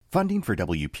Funding for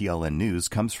WPLN News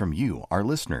comes from you, our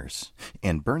listeners,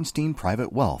 and Bernstein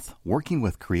Private Wealth, working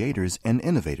with creators and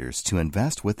innovators to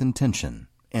invest with intention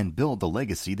and build the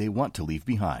legacy they want to leave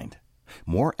behind.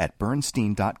 More at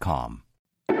Bernstein.com.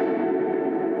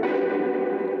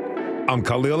 I'm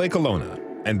Khalil Ekulona,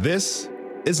 and this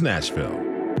is Nashville.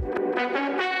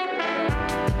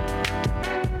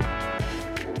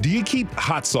 Do you keep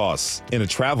hot sauce in a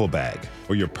travel bag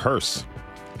or your purse?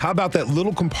 How about that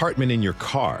little compartment in your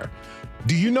car?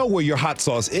 Do you know where your hot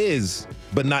sauce is,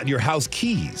 but not your house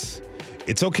keys?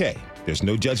 It's okay. There's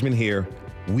no judgment here.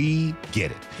 We get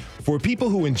it. For people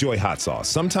who enjoy hot sauce,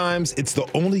 sometimes it's the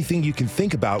only thing you can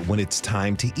think about when it's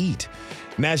time to eat.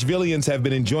 Nashvillians have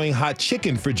been enjoying hot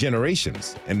chicken for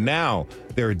generations, and now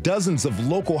there are dozens of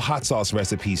local hot sauce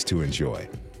recipes to enjoy.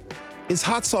 Is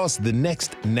hot sauce the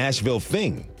next Nashville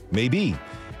thing? Maybe.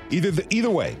 Either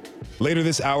way, later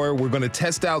this hour, we're going to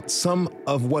test out some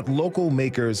of what local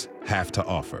makers have to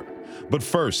offer. But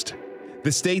first,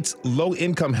 the state's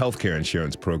low-income healthcare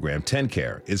insurance program,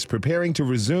 TennCare, is preparing to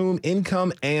resume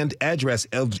income and address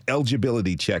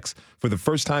eligibility checks for the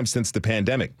first time since the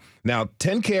pandemic. Now,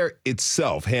 TennCare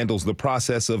itself handles the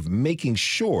process of making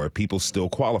sure people still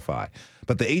qualify,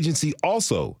 but the agency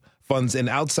also funds an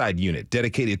outside unit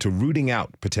dedicated to rooting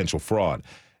out potential fraud.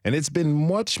 And it's been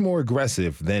much more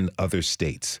aggressive than other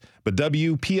states. But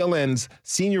WPLN's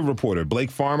senior reporter, Blake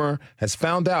Farmer, has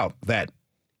found out that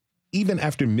even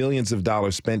after millions of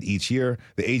dollars spent each year,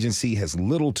 the agency has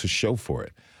little to show for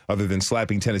it, other than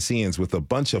slapping Tennesseans with a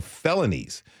bunch of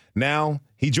felonies. Now,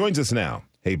 he joins us now.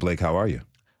 Hey, Blake, how are you?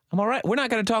 I'm all right. We're not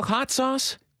going to talk hot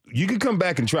sauce? You can come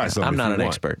back and try something. I'm not an want.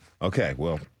 expert. Okay,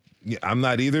 well, yeah, I'm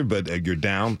not either, but you're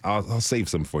down. I'll save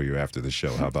some for you after the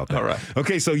show. How about that? All right.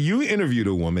 Okay, so you interviewed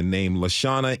a woman named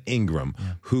LaShawna Ingram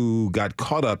who got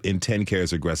caught up in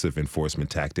TennCare's aggressive enforcement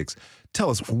tactics.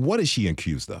 Tell us, what is she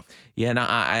accused of? Yeah, and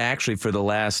I actually, for the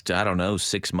last,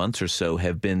 6 months or so,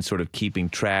 have been sort of keeping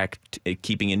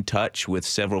in touch with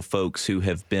several folks who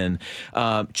have been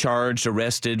charged,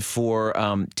 arrested for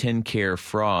TennCare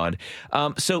fraud.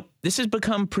 So this has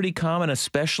become pretty common,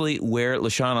 especially where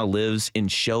LaShawna lives in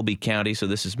Shelby County. So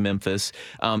this is Memphis.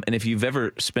 And if you've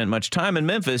ever spent much time in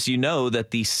Memphis, you know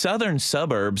that the southern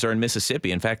suburbs are in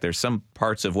Mississippi. In fact, there's some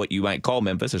parts of what you might call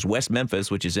Memphis. There's West Memphis,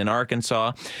 which is in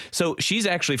Arkansas. So she's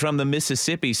actually from the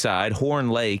Mississippi side. Horn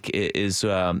Lake is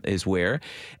where.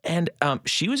 And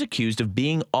she was accused of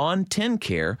being on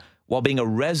TennCare while being a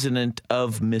resident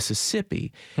of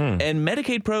Mississippi. And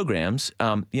Medicaid programs,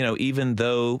 even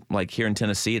though, like here in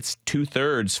Tennessee, it's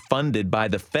 2/3 funded by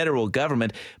the federal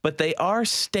government, but they are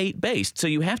state-based. So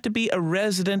you have to be a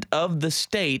resident of the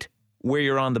state where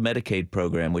you're on the Medicaid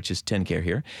program, which is TennCare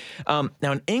here. Now,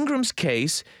 in Ingram's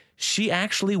case, she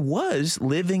actually was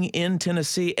living in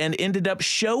Tennessee and ended up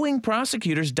showing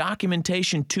prosecutors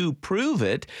documentation to prove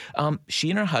it.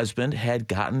 She and her husband had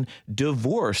gotten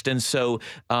divorced, and so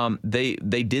they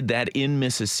did that in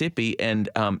Mississippi, and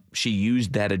she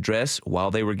used that address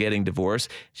while they were getting divorced.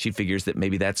 She figures that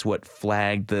maybe that's what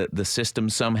flagged the system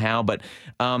somehow, but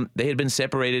they had been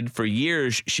separated for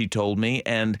years, she told me,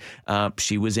 and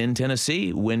she was in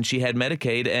Tennessee when she had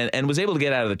Medicaid and was able to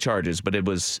get out of the charges, but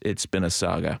it's been a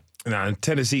saga. Now,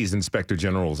 Tennessee's Inspector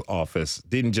General's office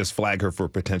didn't just flag her for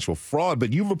potential fraud,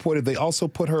 but you reported they also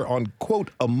put her on, quote,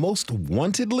 a most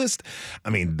wanted list. I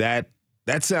mean, that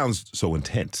sounds so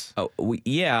intense. Oh,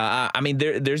 yeah. I mean,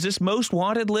 there's this most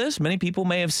wanted list. Many people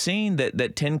may have seen that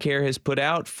TennCare has put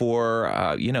out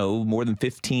for, more than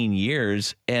 15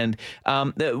 years. And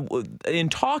in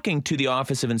talking to the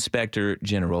Office of Inspector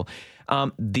General,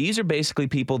 these are basically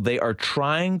people they are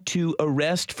trying to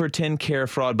arrest for TennCare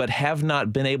fraud, but have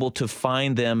not been able to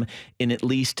find them in at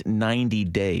least 90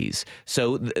 days.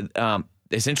 So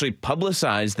essentially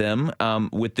publicize them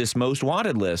with this most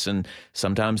wanted list. And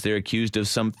sometimes they're accused of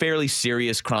some fairly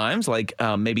serious crimes, like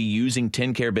maybe using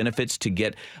TennCare benefits to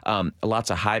get lots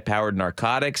of high-powered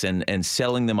narcotics and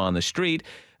selling them on the street.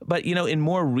 But, in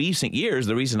more recent years,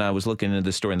 the reason I was looking into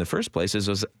this story in the first place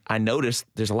is I noticed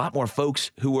there's a lot more folks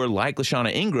who are like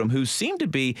LaShawna Ingram who seem to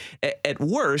be, at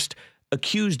worst,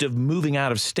 accused of moving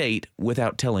out of state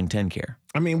without telling TennCare.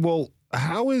 I mean, well,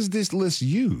 how is this list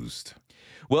used?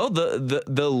 Well,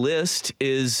 the list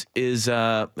is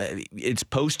it's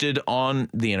posted on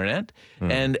the internet,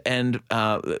 and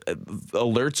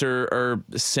alerts are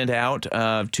sent out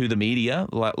to the media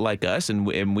like us, and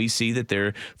we see that there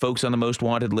are folks on the most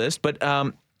wanted list. But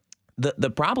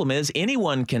the problem is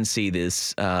anyone can see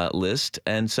this list,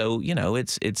 and so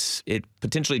it's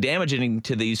potentially damaging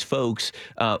to these folks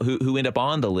who end up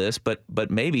on the list,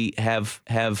 but maybe have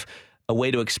a way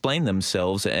to explain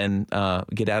themselves and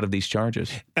get out of these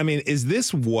charges. I mean, is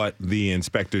this what the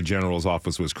Inspector General's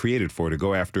office was created for, to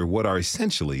go after what are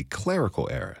essentially clerical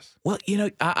errors? Well,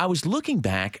 I was looking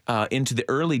back into the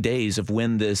early days of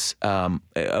when this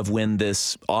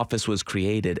office was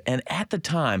created, and at the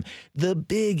time, the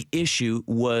big issue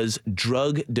was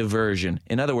drug diversion.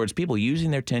 In other words, people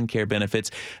using their TennCare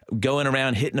benefits, going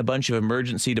around hitting a bunch of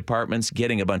emergency departments,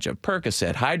 getting a bunch of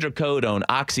Percocet, hydrocodone,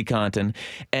 OxyContin,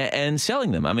 and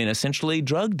selling them. I mean, essentially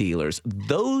drug dealers.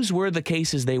 Those were the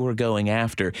cases they were going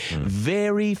after.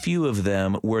 Very few of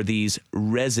them were these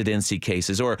residency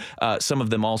cases, or some of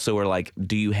them also are like,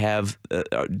 do you have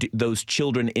those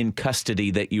children in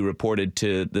custody that you reported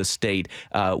to the state,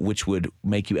 which would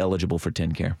make you eligible for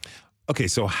TennCare? Okay,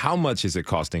 so how much is it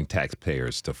costing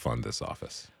taxpayers to fund this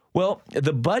office? Well,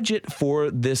 the budget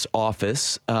for this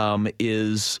office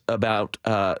is about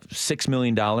 $6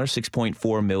 million,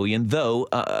 $6.4 million, though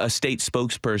a state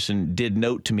spokesperson did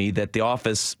note to me that the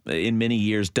office in many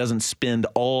years doesn't spend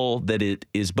all that it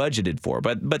is budgeted for.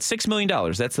 But $6 million,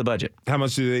 that's the budget. How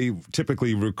much do they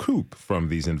typically recoup from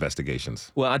these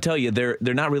investigations? Well, I tell you, they're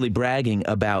not really bragging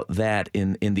about that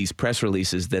in these press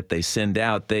releases that they send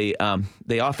out. They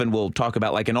often will talk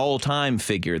about like an all-time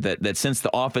figure that since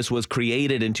the office was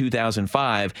created in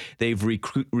 2005, they've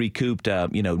recouped,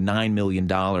 $9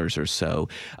 million or so.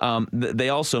 They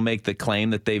also make the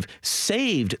claim that they've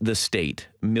saved the state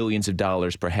millions of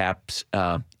dollars, perhaps,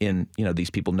 in these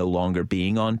people no longer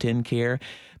being on TennCare.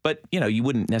 But, you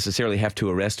wouldn't necessarily have to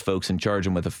arrest folks and charge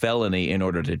them with a felony in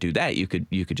order to do that. You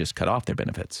could just cut off their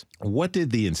benefits. What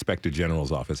did the Inspector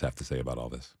General's office have to say about all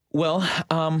this? Well,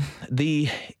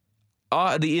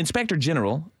 the Inspector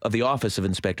General of the Office of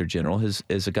Inspector General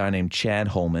is a guy named Chad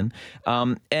Holman.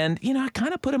 And, I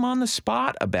kind of put him on the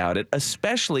spot about it,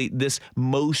 especially this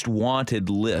most wanted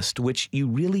list, which you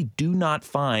really do not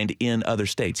find in other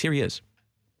states. Here he is.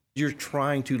 You're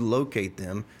trying to locate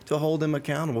them to hold them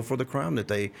accountable for the crime that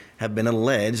they have been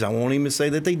alleged. I won't even say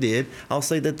that they did. I'll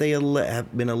say that they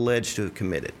have been alleged to have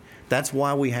committed. That's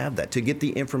why we have that, to get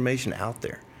the information out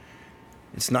there.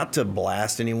 It's not to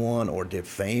blast anyone or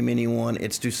defame anyone.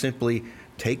 It's to simply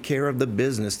take care of the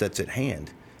business that's at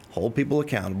hand, hold people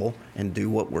accountable, and do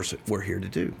what we're here to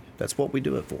do. That's what we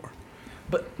do it for.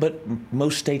 But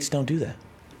most states don't do that.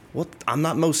 Well, I'm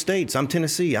not most states. I'm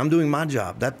Tennessee. I'm doing my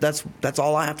job. That's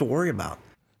all I have to worry about.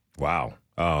 Wow.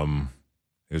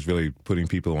 It was really putting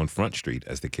people on Front Street,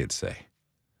 as the kids say.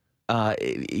 The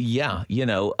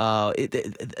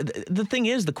thing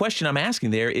is, the question I'm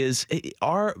asking there is,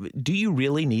 do you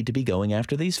really need to be going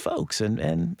after these folks?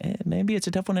 And maybe it's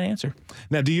a tough one to answer.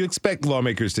 Now, do you expect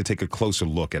lawmakers to take a closer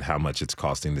look at how much it's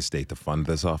costing the state to fund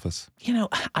this office?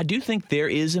 I do think there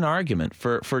is an argument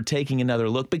for taking another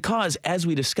look because, as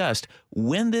we discussed,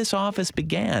 when this office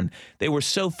began, they were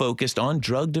so focused on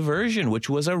drug diversion, which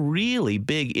was a really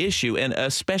big issue, and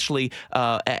especially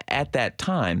at that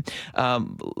time.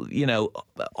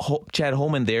 Chad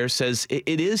Holman there says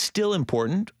it is still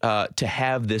important to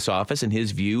have this office, in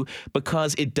his view,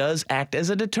 because it does act as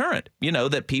a deterrent.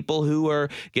 That people who are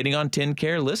getting on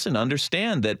TennCare,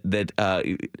 understand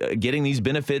that getting these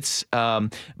benefits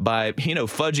by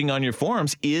fudging on your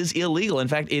forms is illegal. In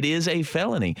fact, it is a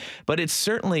felony. But it's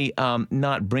certainly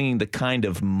not bringing the kind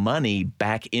of money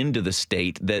back into the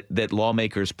state that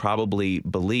lawmakers probably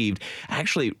believed. I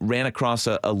actually ran across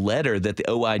a letter that the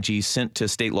OIG sent to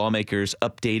state lawmakers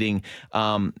updating.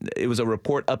 It was a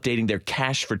report updating their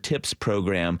Cash for Tips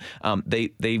program.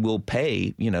 They will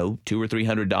pay $200 or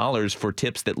 $300 for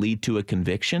tips that lead to a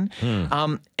conviction.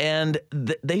 And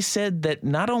they said that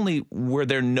not only were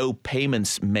there no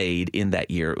payments made in that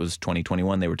year, it was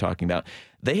 2021 they were talking about,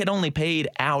 they had only paid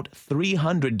out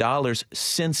 $300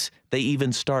 since they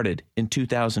even started in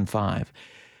 2005,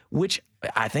 which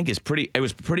I think it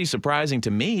was pretty surprising to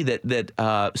me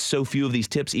that so few of these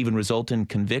tips even result in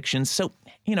convictions. So,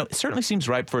 it certainly seems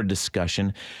ripe for a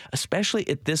discussion, especially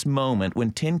at this moment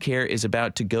when TennCare is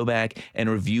about to go back and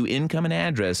review income and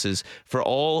addresses for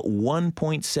all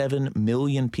 1.7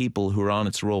 million people who are on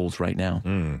its rolls right now.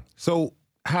 So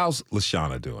how's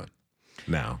LaShawna doing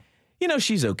now?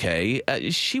 She's okay.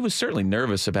 She was certainly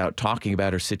nervous about talking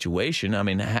about her situation. I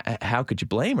mean, how could you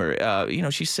blame her?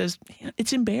 She says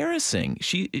it's embarrassing.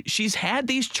 She's had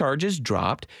these charges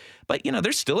dropped, but,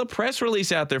 there's still a press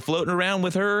release out there floating around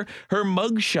with her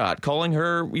mugshot calling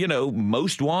her,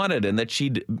 most wanted, and that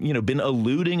she'd, been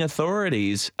eluding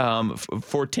authorities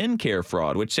for TennCare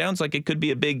fraud, which sounds like it could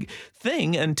be a big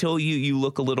thing until you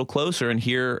look a little closer and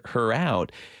hear her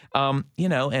out.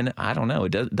 And I don't know,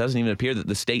 it doesn't even appear that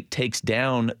the state takes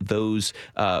down those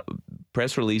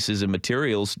press releases and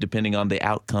materials depending on the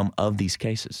outcome of these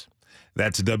cases.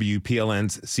 That's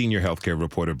WPLN's senior healthcare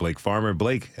reporter, Blake Farmer.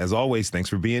 Blake, as always, thanks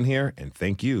for being here, and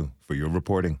thank you for your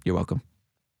reporting. You're welcome.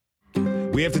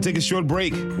 We have to take a short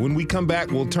break. When we come back,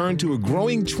 we'll turn to a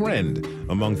growing trend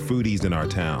among foodies in our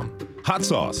town. Hot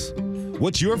sauce.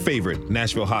 What's your favorite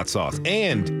Nashville hot sauce?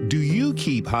 And do you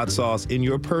keep hot sauce in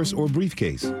your purse or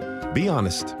briefcase? Be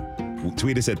honest.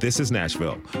 Tweet us at This Is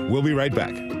Nashville. We'll be right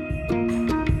back.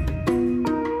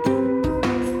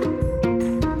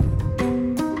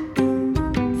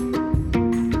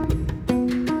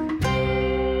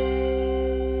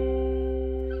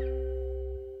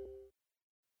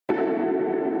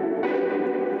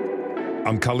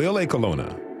 I'm Khalil A.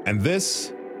 Colonna, and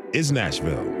this is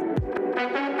Nashville.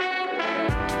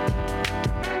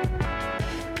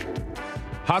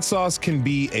 Hot sauce can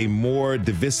be a more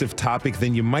divisive topic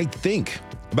than you might think.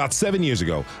 About 7 years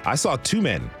ago, I saw two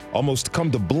men almost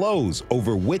come to blows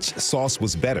over which sauce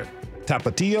was better,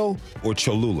 Tapatio or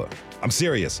Cholula. I'm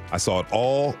serious, I saw it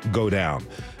all go down.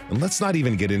 And let's not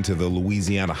even get into the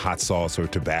Louisiana hot sauce or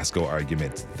Tabasco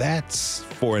argument. That's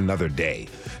for another day.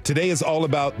 Today is all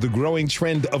about the growing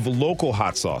trend of local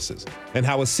hot sauces and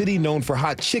how a city known for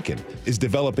hot chicken is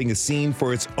developing a scene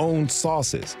for its own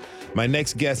sauces. My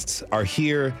next guests are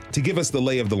here to give us the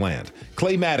lay of the land.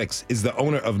 Clay Maddox is the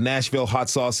owner of Nashville Hot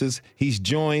Sauces. He's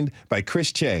joined by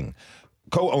Chris Cheng,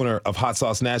 co-owner of Hot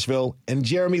Sauce Nashville, and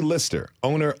Jeremy Lister,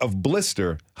 owner of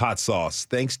Blister Hot Sauce.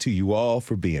 Thanks to you all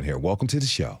for being here. Welcome to the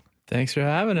show. Thanks for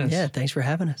having us. Yeah, thanks for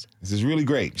having us. This is really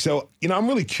great. So, I'm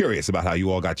really curious about how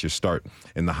you all got your start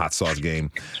in the hot sauce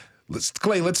game.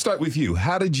 Clay, let's start with you.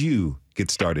 How did you get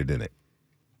started in it?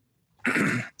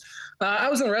 I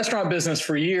was in the restaurant business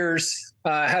for years.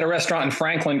 I had a restaurant in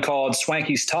Franklin called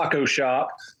Swanky's Taco Shop.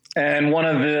 And one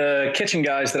of the kitchen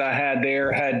guys that I had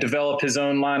there had developed his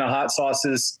own line of hot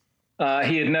sauces.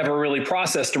 He had never really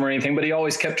processed them or anything, but he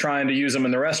always kept trying to use them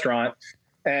in the restaurant.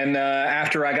 And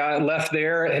after I got left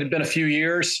there, it had been a few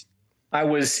years. I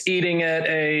was eating at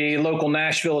a local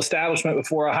Nashville establishment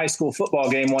before a high school football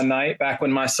game one night, back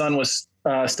when my son was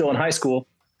still in high school.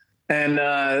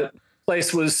 And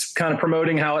place was kind of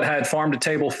promoting how it had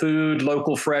farm-to-table food,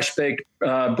 local fresh-baked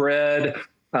bread.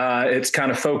 It's kind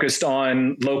of focused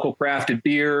on local crafted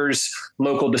beers,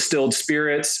 local distilled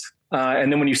spirits.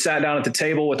 And then when you sat down at the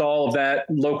table with all of that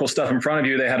local stuff in front of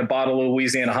you, they had a bottle of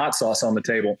Louisiana hot sauce on the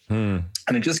table.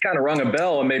 And it just kind of rung a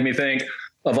bell and made me think,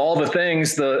 of all the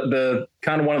things, the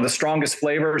kind of one of the strongest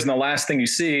flavors and the last thing you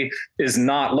see is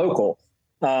not local.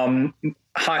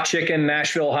 Hot chicken,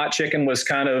 Nashville hot chicken was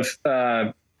kind of,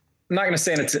 I'm not going to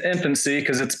say in its infancy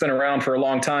because it's been around for a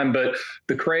long time, but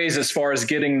the craze as far as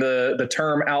getting the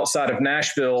term outside of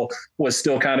Nashville was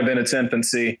still kind of in its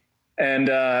infancy. And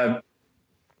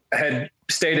had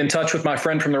stayed in touch with my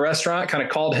friend from the restaurant, kind of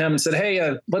called him and said,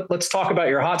 hey, let's talk about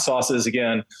your hot sauces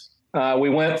again. We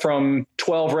went from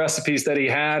 12 recipes that he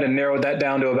had and narrowed that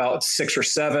down to about 6 or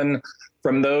 7.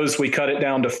 From those, we cut it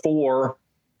down to 4.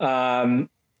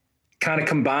 Kind of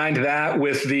combined that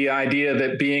with the idea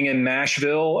that being in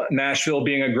Nashville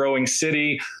being a growing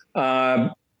city,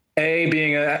 having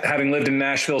lived in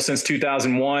Nashville since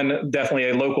 2001, definitely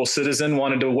a local citizen,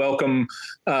 wanted to welcome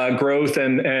growth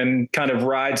and kind of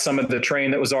ride some of the train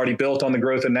that was already built on the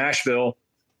growth of Nashville.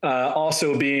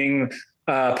 Also being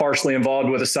partially involved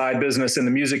with a side business in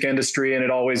the music industry, and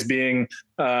it always being,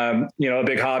 a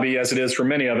big hobby as it is for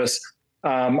many of us.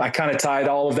 I kind of tied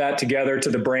all of that together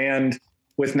to the brand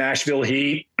with Nashville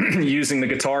Heat, using the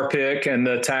guitar pick and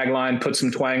the tagline, put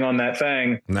some twang on that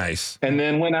thing. Nice. And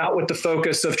then went out with the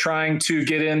focus of trying to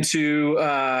get into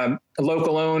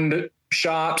local owned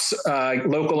shops,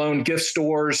 local owned gift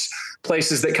stores,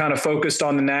 places that kind of focused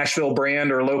on the Nashville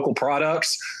brand or local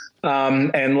products,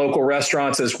 and local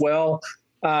restaurants as well.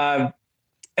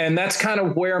 And that's kind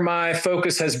of where my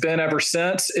focus has been ever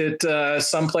since. It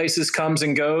some places comes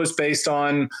and goes based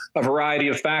on a variety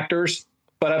of factors.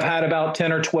 But I've had about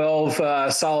 10 or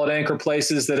 12 solid anchor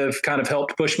places that have kind of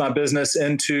helped push my business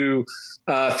into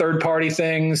third-party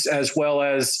things, as well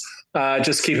as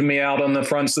just keeping me out on the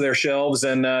fronts of their shelves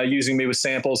and using me with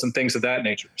samples and things of that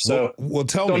nature. So well,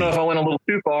 don't know if I went a little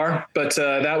too far, but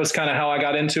that was kind of how I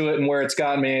got into it and where it's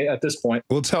gotten me at this point.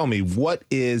 Well, tell me, what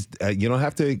is, you don't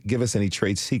have to give us any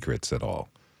trade secrets at all,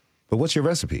 but what's your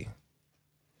recipe?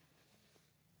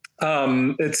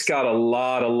 It's got a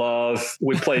lot of love.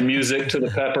 We play music to the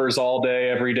peppers all day,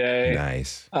 every day.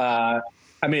 Nice. There's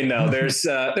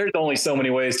only so many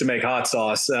ways to make hot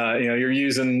sauce. You're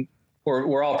using,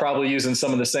 we're all probably using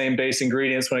some of the same base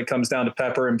ingredients when it comes down to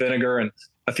pepper and vinegar and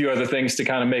a few other things to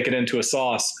kind of make it into a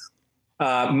sauce.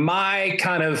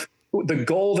 The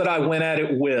goal that I went at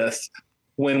it with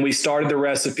when we started the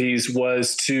recipes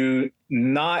was to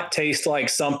not taste like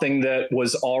something that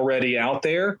was already out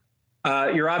there.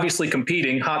 You're obviously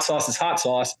competing. Hot sauce is hot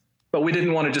sauce, but we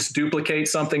didn't want to just duplicate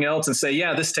something else and say,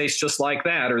 yeah, this tastes just like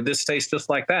that, or this tastes just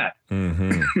like that.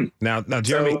 Mm-hmm. Now,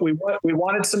 Jeremy, so we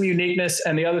wanted some uniqueness.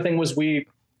 And the other thing was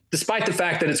despite the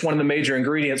fact that it's one of the major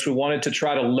ingredients, we wanted to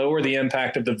try to lower the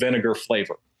impact of the vinegar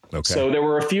flavor. Okay. So there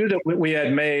were a few that we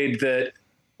had made that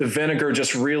the vinegar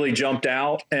just really jumped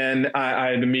out. And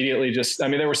I immediately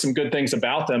there were some good things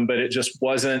about them, but it just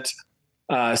wasn't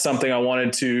something I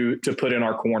wanted to put in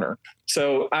our corner.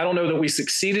 So I don't know that we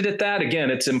succeeded at that. Again,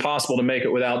 it's impossible to make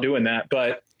it without doing that,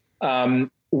 but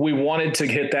we wanted to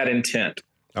hit that intent.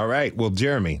 All right. Well,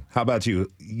 Jeremy, how about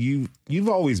you? You've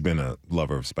always been a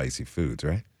lover of spicy foods,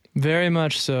 right? Very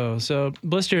much so. So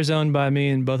Blister is owned by me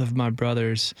and both of my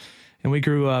brothers, and we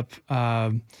grew up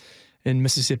in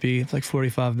Mississippi, like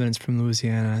 45 minutes from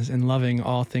Louisiana, and loving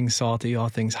all things salty, all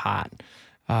things hot.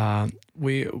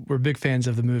 We're big fans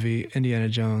of the movie Indiana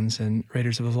Jones and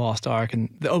Raiders of the Lost Ark,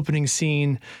 and the opening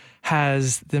scene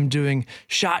has them doing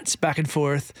shots back and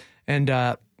forth,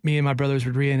 and me and my brothers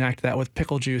would reenact that with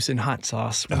pickle juice and hot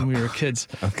sauce when we were kids.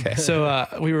 Okay. So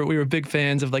we were big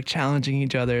fans of like challenging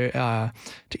each other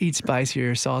to eat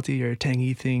spicier, salty, or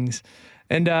tangy things.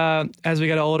 And as we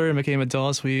got older and became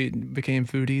adults, we became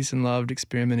foodies and loved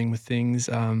experimenting with things.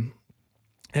 And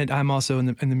I'm also in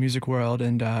the music world,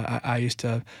 and I used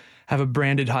to have a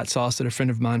branded hot sauce that a friend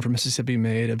of mine from Mississippi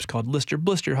made. It was called Lister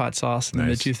Blister hot sauce in the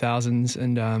mid-2000s.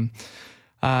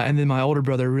 And then my older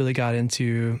brother really got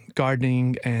into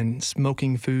gardening and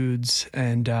smoking foods.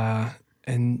 And I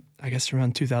guess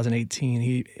around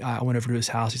 2018, I went over to his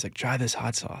house. He's like, try this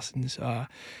hot sauce. And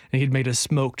he'd made a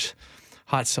smoked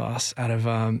hot sauce out of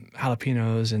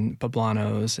jalapenos and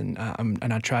poblanos.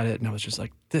 And I tried it, and I was just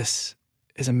like, this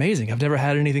is amazing. I've never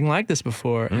had anything like this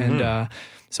before. Mm-hmm. And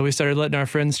so we started letting our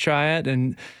friends try it,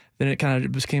 and then it kind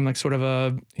of became like sort of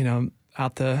a,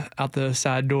 out the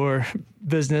side door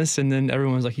business. And then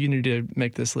everyone was like, you need to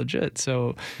make this legit.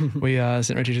 So we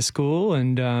sent Richie to school,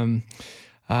 and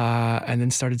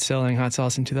then started selling hot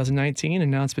sauce in 2019. And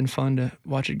now it's been fun to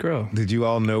watch it grow. Did you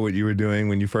all know what you were doing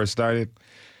when you first started?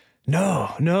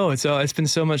 No. It's been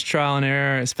so much trial and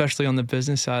error, especially on the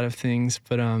business side of things.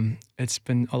 But it's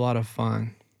been a lot of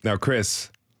fun. Now,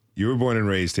 Chris, you were born and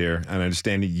raised here, and I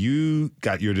understand you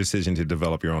got your decision to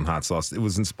develop your own hot sauce. It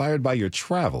was inspired by your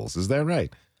travels. Is that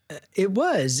right? It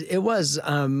was.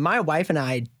 My wife and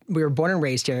I, we were born and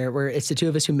raised here. It's the two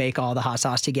of us who make all the hot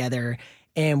sauce together.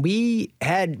 And we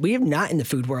have not in the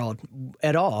food world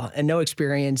at all, and no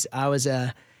experience. I was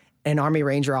an Army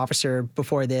Ranger officer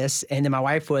before this, and then my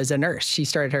wife was a nurse. She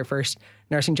started her first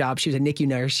nursing job. She was a NICU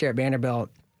nurse here at Vanderbilt.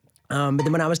 But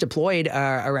then when I was deployed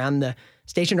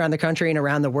stationed around the country and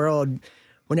around the world,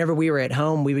 whenever we were at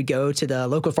home, we would go to the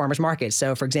local farmers markets.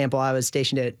 So, for example, I was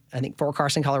stationed at, I think, Fort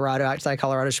Carson, Colorado, outside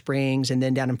Colorado Springs, and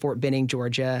then down in Fort Benning,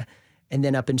 Georgia, and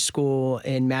then up in school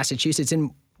in Massachusetts.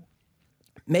 And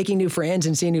making new friends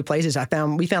and seeing new places,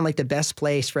 we found like the best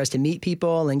place for us to meet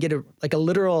people and get a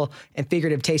literal and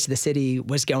figurative taste of the city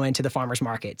was going to the farmers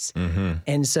markets. Mm-hmm.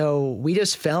 And so we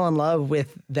just fell in love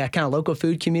with that kind of local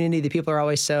food community. The people are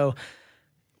always so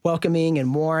welcoming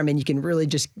and warm, and you can really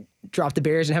just drop the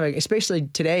barriers and especially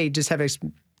today, just have a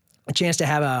chance to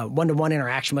have a one-to-one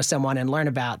interaction with someone and learn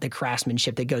about the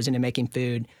craftsmanship that goes into making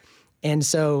food. And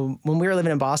so when we were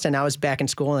living in Boston, I was back in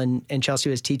school, and Chelsea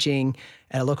was teaching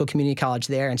at a local community college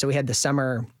there. And so we had the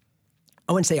summer,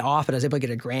 I wouldn't say off, but I was able to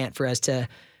get a grant for us to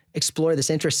explore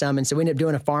this interest some. And so we ended up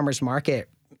doing a farmer's market,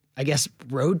 I guess,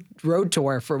 road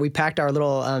tour. We packed our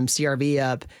little CRV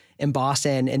up in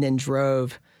Boston and then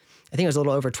drove, I think it was a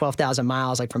little over 12,000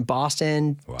 miles, like from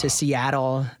Boston to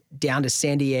Seattle, down to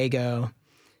San Diego.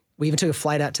 We even took a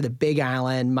flight out to the Big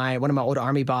Island. One of my old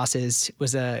Army bosses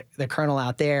was the colonel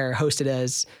out there, hosted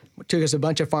us, took us a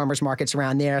bunch of farmers markets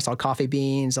around there, saw coffee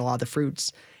beans, a lot of the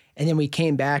fruits. And then we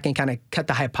came back and kind of cut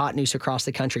the hypotenuse across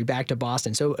the country back to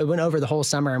Boston. So it went over the whole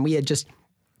summer, and we didn't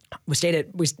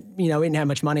have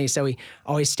much money, so we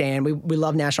always stand. We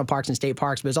love national parks and state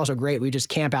parks, but it's also great. We just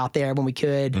camp out there when we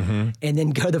could, and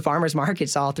then go to the farmers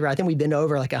markets all through. I think we've been to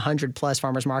over like 100 plus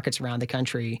farmers markets around the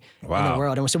country in the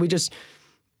world. And so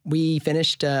we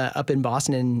finished up in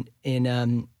Boston in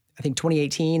I think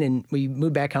 2018, and we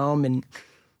moved back home, and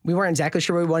we weren't exactly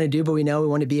sure what we wanted to do, but we know we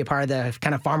wanted to be a part of the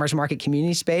kind of farmers market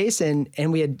community space, and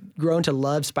we had grown to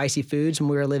love spicy foods when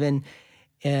we were living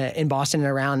in Boston and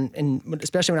around, and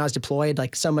especially when I was deployed,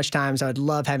 like so much times I would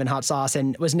love having hot sauce,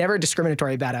 and was never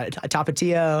discriminatory about it. A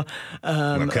Tapatio,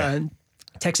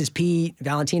 Texas Pete,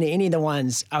 Valentina, any of the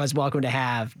ones I was welcome to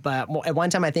have. But at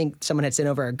one time, I think someone had sent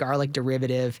over a garlic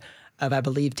derivative of, I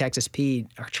believe, Texas Pete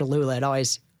or Cholula. It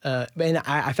always, and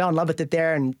I fell in love with it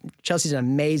there. And Chelsea's an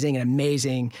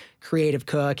amazing creative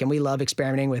cook, and we love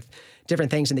experimenting with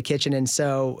different things in the kitchen. And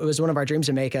so it was one of our dreams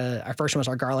to make our first one was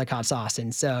our garlic hot sauce.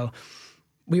 And so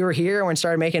we were here and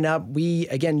started making up.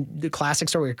 The classic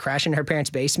story, we were crashing in her parents'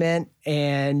 basement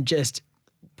and just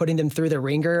putting them through the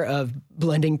ringer of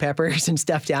blending peppers and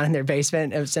stuff down in their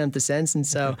basement of the sense. And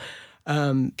so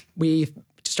we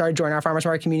started joining our farmers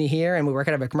market community here, and we work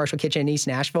out of a commercial kitchen in East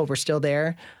Nashville. We're still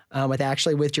there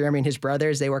with Jeremy and his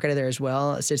brothers. They work out of there as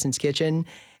well, a Citizens Kitchen.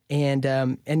 And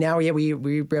now, we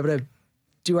were able to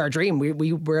do our dream.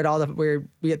 We were at I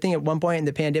think at one point in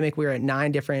the pandemic, we were at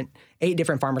 8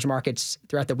 different farmers markets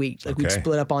throughout the week. Like we'd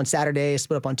split up on Saturdays,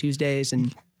 split up on Tuesdays.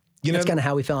 And that's kind of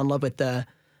how we fell in love with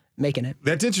making it.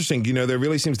 That's interesting. There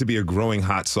really seems to be a growing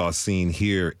hot sauce scene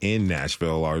here in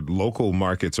Nashville. Our local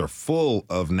markets are full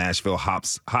of Nashville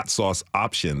hot sauce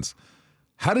options.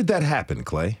 How did that happen,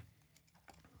 Clay?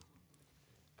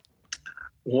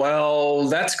 Well,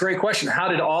 that's a great question. How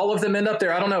did all of them end up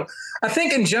there? I don't know. I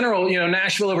think in general,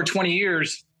 Nashville over 20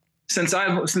 years since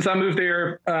I moved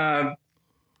there,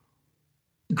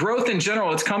 growth in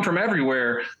general, it's come from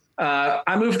everywhere.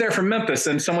 I moved there from Memphis,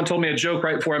 and someone told me a joke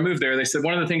right before I moved there. They said,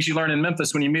 one of the things you learn in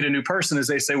Memphis when you meet a new person is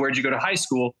they say, where'd you go to high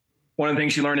school? One of the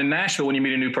things you learn in Nashville when you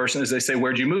meet a new person is they say,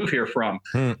 where'd you move here from?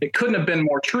 It couldn't have been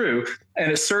more true.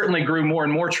 And it certainly grew more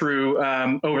and more true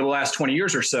over the last 20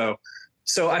 years or so.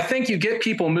 So I think you get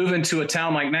people moving to a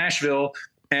town like Nashville,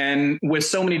 and with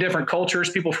so many different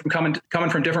cultures, people coming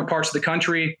from different parts of the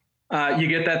country, you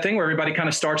get that thing where everybody kind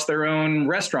of starts their own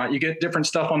restaurant. You get different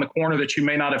stuff on the corner that you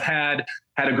may not have had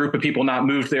a group of people not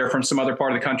moved there from some other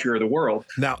part of the country or the world.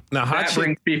 Now hot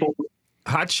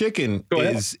chicken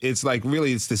it's like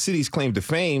really it's the city's claim to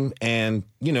fame, and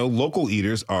local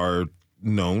eaters are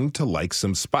known to like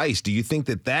some spice. Do you think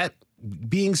that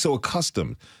being so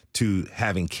accustomed to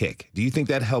having kick, do you think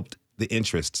that helped the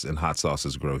interests in hot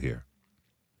sauces grow here?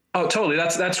 Oh, totally.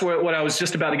 That's what I was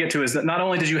just about to get to, is that not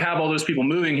only did you have all those people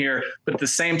moving here, but at the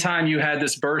same time you had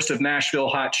this burst of Nashville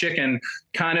hot chicken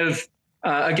kind of,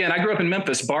 again, I grew up in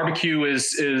Memphis. Barbecue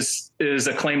is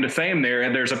a claim to fame there,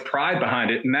 and there's a pride behind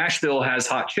it. Nashville has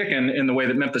hot chicken in the way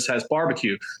that Memphis has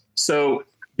barbecue. So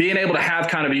being able to have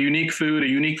kind of a unique food, a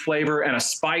unique flavor, and a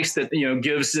spice that,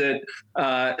 gives it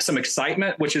some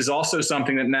excitement, which is also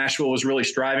something that Nashville was really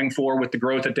striving for with the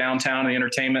growth of downtown and the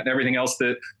entertainment and everything else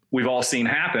that we've all seen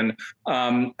happen.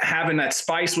 Having that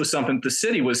spice was something the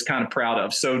city was kind of proud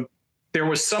of. So there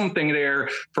was something there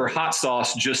for hot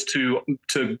sauce just to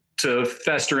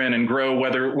fester in and grow,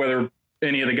 whether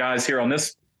any of the guys here on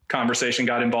this conversation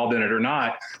got involved in it or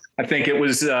not. I think it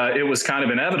was kind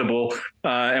of inevitable,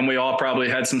 and we all probably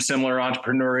had some similar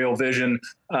entrepreneurial vision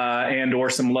and or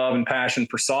some love and passion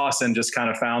for sauce, and just kind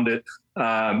of found it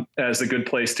as a good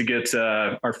place to get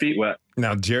our feet wet.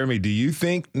 Now, Jeremy, do you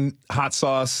think hot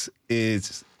sauce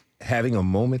is having a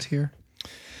moment here?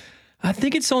 I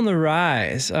think it's on the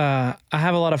rise. I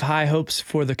have a lot of high hopes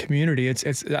for the community. I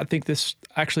think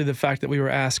the fact that we were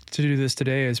asked to do this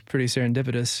today is pretty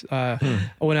serendipitous. I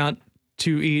went out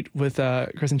to eat with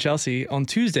Chris and Chelsea on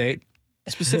Tuesday,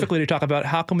 specifically to talk about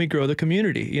how can we grow the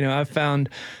community. I've found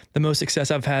the most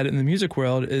success I've had in the music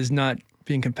world is not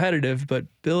being competitive, but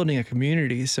building a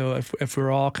community. So if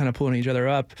we're all kind of pulling each other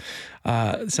up,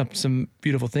 some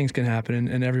beautiful things can happen,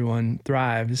 and everyone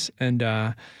thrives. And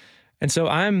so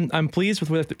I'm pleased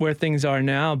with where things are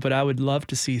now, but I would love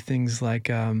to see things like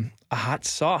a hot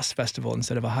sauce festival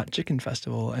instead of a hot chicken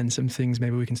festival, and some things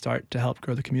maybe we can start to help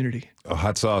grow the community. A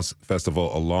hot sauce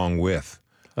festival along with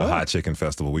a hot chicken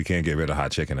festival. We can't get rid of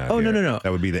hot chicken out here. No.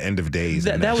 That would be the end of days.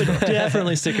 That would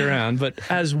definitely stick around, but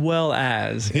as well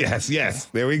as. Yes.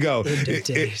 There we go.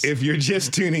 If you're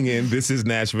just tuning in, this is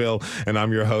Nashville, and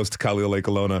I'm your host, Khalil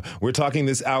Ekulona. We're talking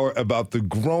this hour about the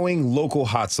growing local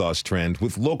hot sauce trend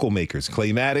with local makers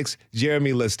Clay Maddox,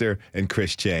 Jeremy Lister, and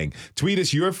Chris Chang. Tweet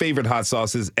us your favorite hot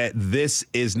sauces at This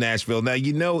Is Nashville. Now,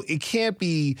 it can't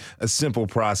be a simple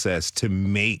process to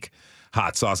make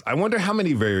hot sauce. I wonder how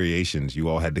many variations you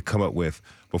all had to come up with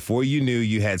before you knew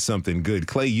you had something good.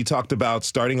 Clay, you talked about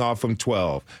starting off from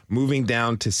 12, moving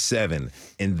down to 7,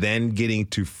 and then getting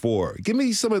to 4. Give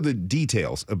me some of the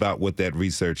details about what that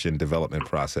research and development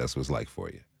process was like for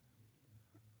you.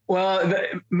 Well,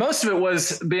 most of it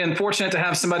was being fortunate to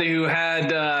have somebody who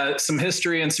had some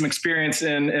history and some experience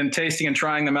in tasting and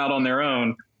trying them out on their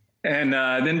own. And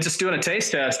then just doing a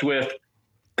taste test with,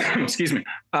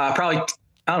 probably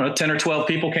 10 or 12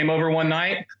 people came over one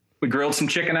night. We grilled some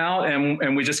chicken out,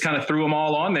 and we just kind of threw them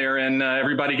all on there, and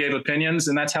everybody gave opinions,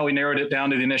 and that's how we narrowed it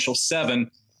down to the initial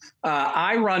 7.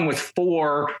 I run with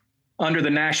 4 under the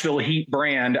Nashville Heat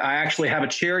brand. I actually have a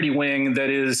charity wing that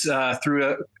is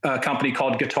through a company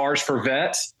called Guitars for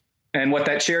Vets. And what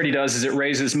that charity does is it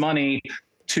raises money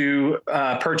to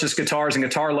purchase guitars and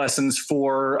guitar lessons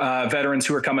for veterans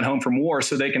who are coming home from war,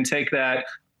 so they can take that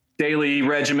daily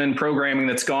regimen programming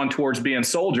that's gone towards being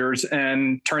soldiers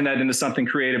and turn that into something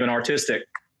creative and artistic.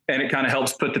 And it kind of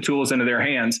helps put the tools into their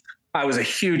hands. I was a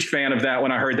huge fan of that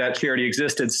when I heard that charity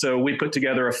existed. So we put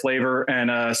together a flavor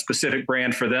and a specific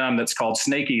brand for them that's called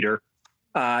Snake Eater.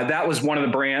 That was one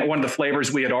of the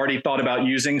flavors we had already thought about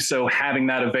using. So having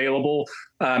that available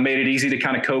made it easy to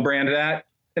kind of co-brand that.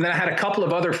 And then I had a couple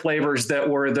of other flavors that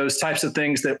were those types of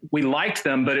things that we liked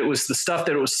them, but it was the stuff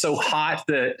that it was so hot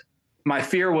that my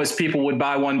fear was people would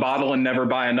buy one bottle and never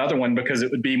buy another one, because it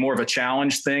would be more of a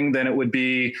challenge thing than it would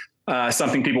be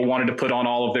something people wanted to put on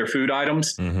all of their food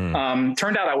items. Mm-hmm.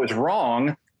 Turned out I was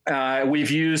wrong. We've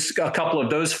used a couple of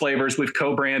those flavors. We've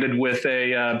co-branded with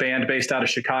a band based out of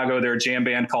Chicago. They're a jam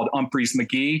band called Umphrey's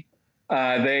McGee.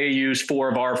 They use 4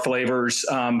 of our flavors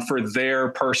for their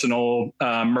personal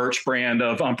merch brand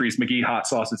of Umphrey's McGee hot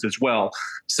sauces as well.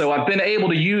 So I've been able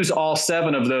to use all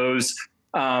 7 of those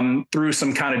through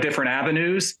some kind of different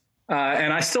avenues.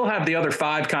 And I still have the other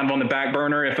 5 kind of on the back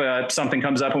burner if something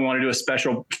comes up and we want to do a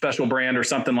special brand or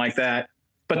something like that.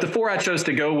 But the 4 I chose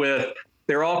to go with,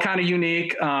 they're all kind of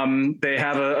unique. They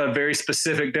have a very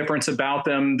specific difference about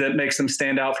them that makes them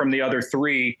stand out from the other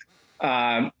 3.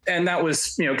 And that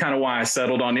was, kind of why I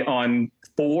settled on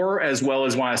 4, as well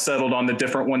as why I settled on the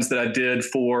different ones that I did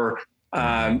for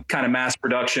kind of mass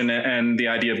production and the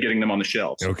idea of getting them on the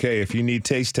shelves. Okay, if you need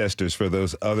taste testers for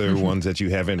those other ones that you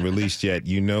haven't released yet,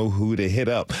 you know who to hit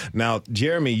up. Now,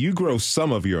 Jeremy, you grow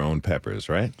some of your own peppers,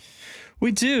 right?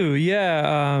 We do,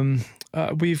 yeah.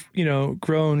 We've,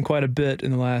 grown quite a bit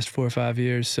in the last 4 or 5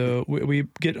 years. So we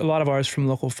get a lot of ours from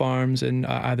local farms and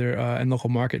either in local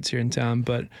markets here in town.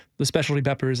 But the specialty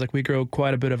peppers, we grow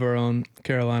quite a bit of our own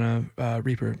Carolina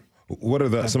Reaper. What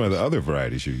are some of the other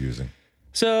varieties you're using?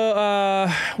 So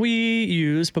we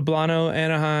use Poblano,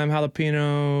 Anaheim,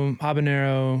 Jalapeno,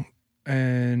 Habanero,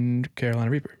 and Carolina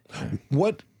Reaper.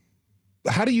 Yeah.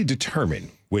 How do you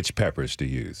determine which peppers to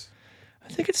use? I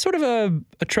think it's sort of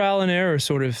a trial and error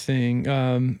sort of thing.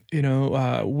 My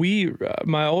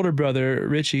older brother,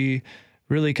 Richie,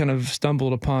 really kind of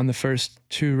stumbled upon the first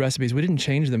 2 recipes. We didn't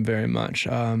change them very much.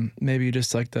 Maybe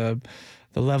just the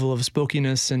level of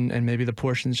smokiness and maybe the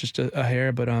portions just a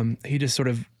hair, but he just sort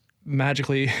of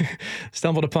magically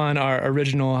stumbled upon our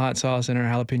original hot sauce and our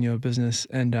jalapeno business.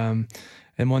 And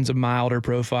one's a milder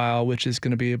profile, which is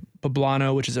going to be a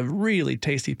Poblano, which is a really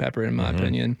tasty pepper in my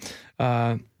opinion.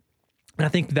 And I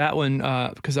think that one,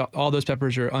 because all those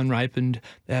peppers are unripened,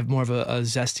 they have more of a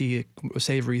zesty,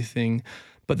 savory thing.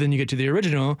 But then you get to the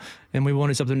original, and we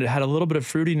wanted something that had a little bit of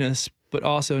fruitiness, but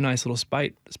also a nice little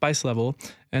spice level.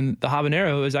 And the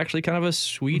habanero is actually kind of a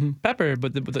sweet pepper,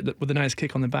 but with a nice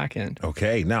kick on the back end.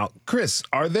 Okay. Now, Chris,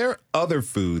 are there other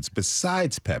foods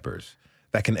besides peppers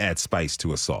that can add spice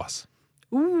to a sauce?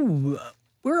 Ooh,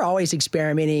 we're always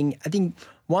experimenting. I think,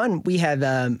 one, we have...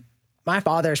 my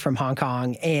father's from Hong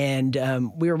Kong, and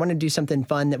we were wanting to do something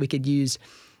fun that we could use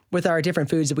with our different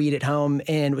foods that we eat at home.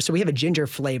 And so we have a ginger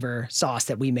flavor sauce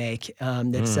that we make.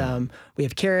 We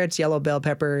have carrots, yellow bell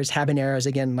peppers, habaneros.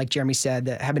 Again, like Jeremy said,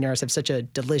 the habaneros have such a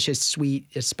delicious, sweet,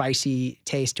 spicy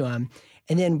taste to them.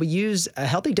 And then we use a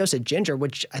healthy dose of ginger,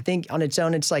 which I think on its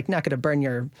own, it's not going to burn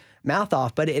your mouth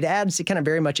off, but it kind of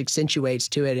very much accentuates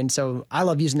to it. And so I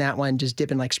love using that one, just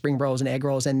dipping spring rolls and egg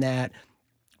rolls in that.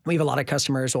 We have a lot of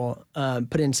customers will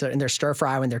put in their stir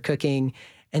fry when they're cooking.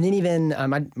 And then even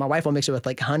my wife will mix it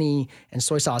with honey and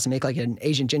soy sauce and make an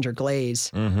Asian ginger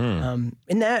glaze. In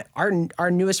that,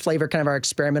 our newest flavor, kind of our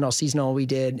experimental seasonal we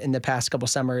did in the past couple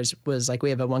summers was we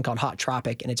have one called Hot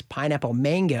Tropic, and it's pineapple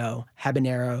mango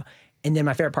habanero. And then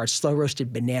my favorite part, slow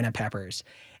roasted banana peppers.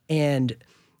 And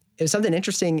it was something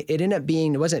interesting.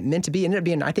 It wasn't meant to be, it ended up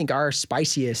being, I think, our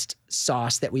spiciest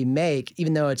sauce that we make,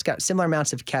 even though it's got similar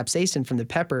amounts of capsaicin from the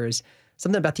peppers.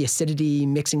 Something about the acidity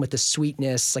mixing with the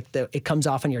sweetness, it comes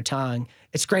off on your tongue.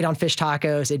 It's great on fish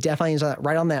tacos. It definitely is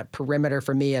right on that perimeter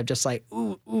for me of just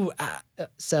ooh, ah.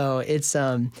 So it's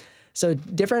so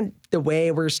different the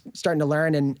way we're starting to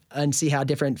learn and see how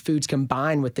different foods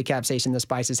combine with the capsaicin, the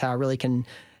spices, how it really can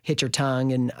hit your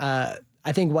tongue. And I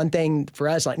think one thing for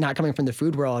us, not coming from the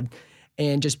food world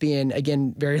and just being,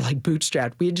 again, very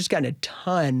bootstrapped, we had just gotten a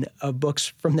ton of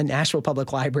books from the Nashville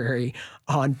Public Library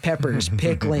on peppers,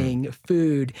 pickling,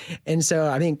 food. And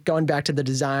so I think going back to the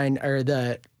design or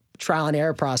the trial and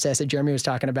error process that Jeremy was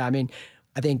talking about,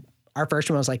 I think our first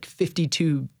one was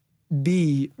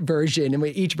 52B version, and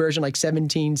each version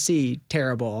 17C,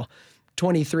 terrible.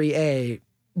 23A,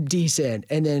 decent.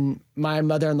 And then my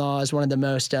mother-in-law is one of the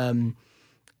most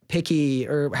picky,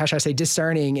 or how should I say,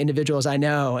 discerning individuals I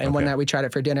know. And one night we tried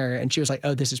it for dinner and she was like,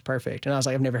 oh, this is perfect. And I was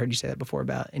like, I've never heard you say that before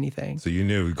about anything. So you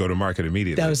knew, go to market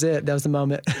immediately. That was it. That was the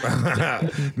moment.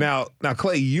 Now,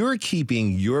 Clay, you're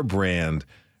keeping your brand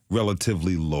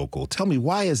relatively local. Tell me,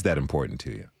 why is that important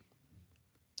to you?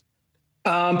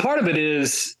 Part of it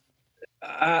is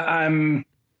I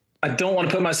don't want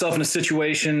to put myself in a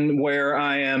situation where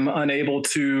I am unable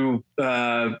to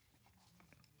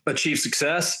achieve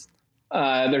success.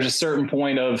 There's a certain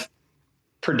point of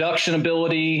production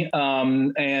ability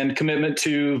and commitment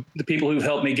to the people who've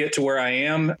helped me get to where I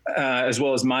am, as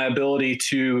well as my ability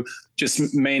to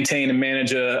just maintain and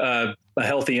manage a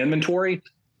healthy inventory.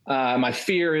 My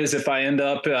fear is if I end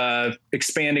up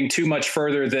expanding too much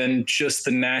further than just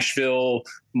the Nashville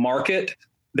market,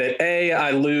 that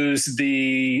I lose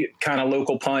the kind of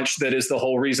local punch that is the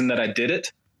whole reason that I did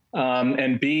it.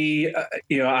 And B,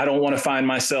 I don't want to find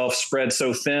myself spread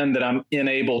so thin that I'm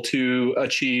unable to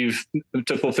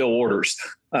fulfill orders.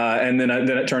 And then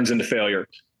it turns into failure.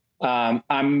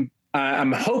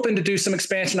 I'm hoping to do some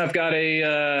expansion. I've got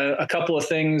a couple of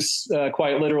things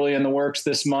quite literally in the works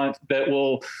this month that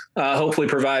will hopefully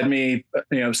provide me,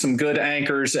 some good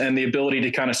anchors and the ability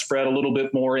to kind of spread a little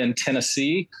bit more in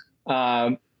Tennessee.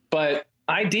 But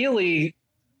ideally,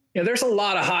 there's a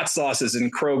lot of hot sauces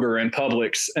in Kroger and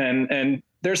Publix, and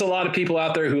there's a lot of people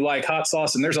out there who like hot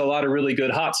sauce, and there's a lot of really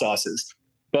good hot sauces.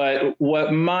 But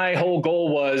what my whole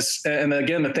goal was, and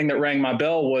again, the thing that rang my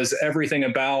bell was everything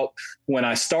about when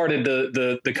I started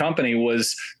the company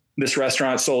was this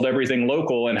restaurant sold everything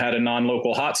local and had a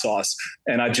non-local hot sauce.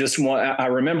 And I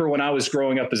remember when I was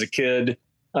growing up as a kid,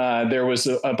 there was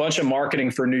a bunch of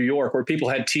marketing for New York where people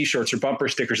had T-shirts or bumper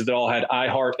stickers that all had I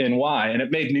Heart NY, and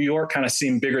it made New York kind of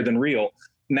seem bigger than real.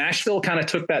 Nashville kind of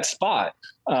took that spot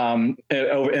in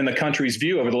the country's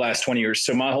view over the last 20 years.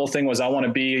 So my whole thing was I want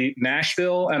to be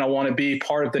Nashville and I want to be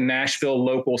part of the Nashville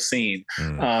local scene.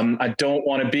 I don't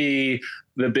want to be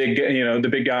the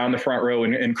big guy on the front row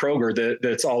in Kroger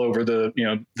that's all over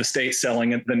the state selling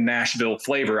the Nashville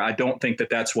flavor. I don't think that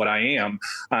that's what I am.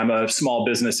 I'm a small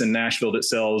business in Nashville that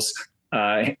sells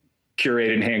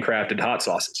curated and handcrafted hot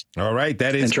sauces. All right.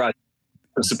 That is. And try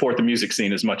to support the music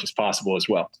scene as much as possible as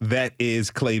well. That is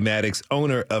Clay Maddox,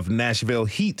 owner of Nashville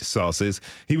Heat Sauces.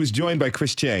 He was joined by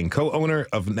Chris Chang, co-owner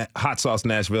of Hot Sauce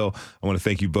Nashville. I want to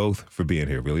thank you both for being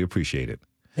here. Really appreciate it.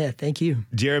 Yeah, thank you.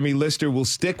 Jeremy Lister will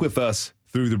stick with us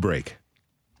through the break.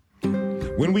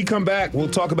 When we come back, we'll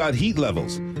talk about heat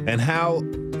levels and how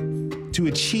to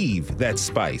achieve that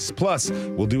spice. Plus,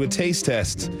 we'll do a taste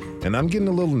test, and I'm getting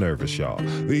a little nervous, y'all.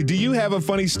 Do you have a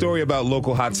funny story about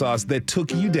local hot sauce that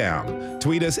took you down?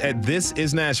 Tweet us at This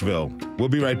Is Nashville. We'll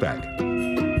be right back.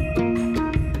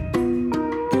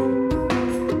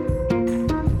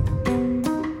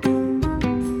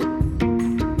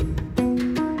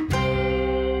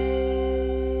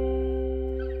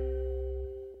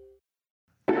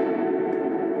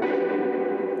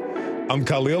 I'm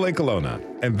Khalil Encalona,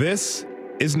 and this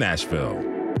is Nashville.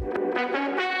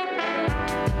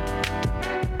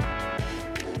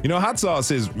 Hot sauce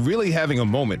is really having a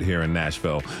moment here in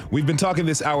Nashville. We've been talking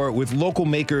this hour with local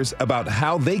makers about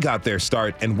how they got their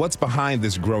start and what's behind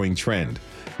this growing trend.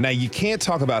 Now, you can't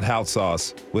talk about hot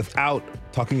sauce without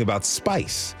talking about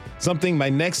spice, something my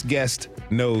next guest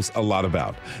knows a lot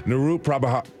about. Nirup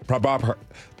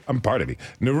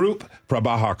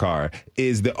Prabhakar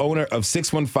is the owner of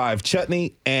 615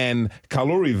 Chutney and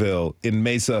Kaloriville in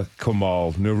Mesa,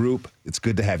 Comal. Nirup, it's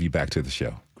good to have you back to the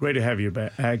show. Great to have you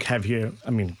back. Great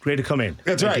to come in.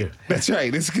 That's Thank right. you. That's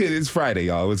right. It's good. It's Friday,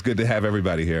 y'all. It's good to have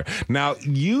everybody here. Now,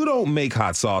 you don't make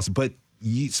hot sauce, but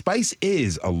spice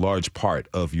is a large part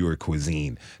of your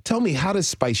cuisine. Tell me, how does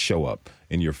spice show up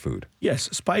in your food? Yes,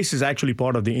 spice is actually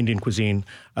part of the Indian cuisine.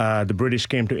 The British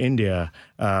came to India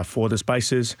for the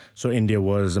spices, so India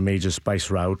was a major spice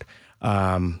route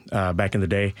back in the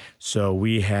day. So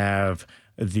we have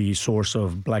the source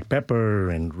of black pepper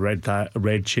and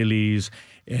red chilies,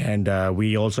 and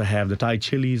we also have the Thai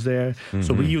chilies there. Mm-hmm.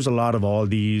 So we use a lot of all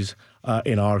these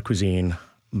in our cuisine,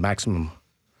 maximum.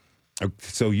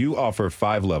 So you offer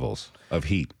 5 levels of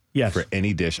heat for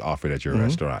any dish offered at your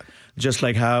restaurant. Just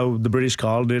like how the British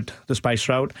called it the spice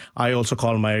route, I also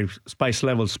call my spice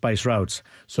levels spice routes.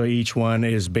 So each one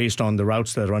is based on the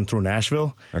routes that run through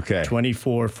Nashville. Okay.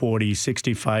 24, 40,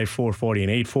 65, 440,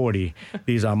 and 840.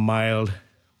 These are mild,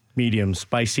 medium,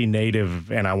 spicy,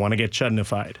 native, and I want to get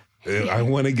chutneyfied. I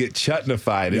want to get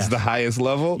chutneyfied. Yes. Is the highest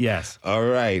level? Yes. All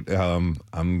right. I'm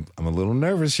a little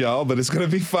nervous, y'all, but it's going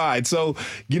to be fine. So,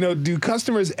 do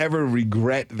customers ever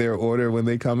regret their order when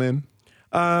they come in?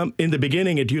 In the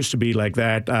beginning, it used to be like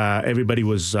that. Everybody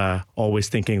was always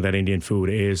thinking that Indian food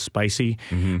is spicy.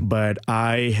 But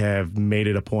I have made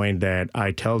it a point that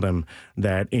I tell them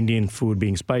that Indian food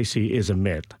being spicy is a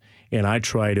myth. And I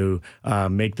try to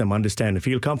make them understand and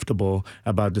feel comfortable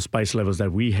about the spice levels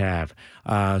that we have.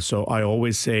 So I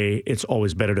always say it's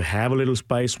always better to have a little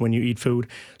spice when you eat food.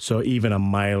 So even a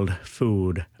mild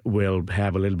food will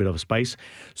have a little bit of spice.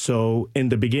 So in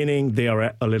the beginning, they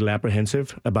are a little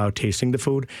apprehensive about tasting the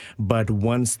food. But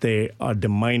once the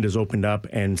mind is opened up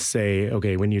and say,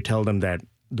 okay, when you tell them that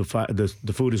the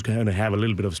food is going to have a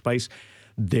little bit of spice,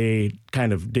 they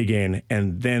kind of dig in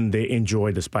and then they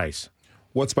enjoy the spice.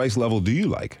 What spice level do you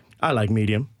like? I like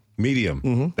medium.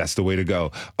 Medium. That's the way to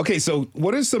go. Okay, so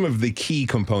what are some of the key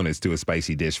components to a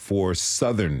spicy dish for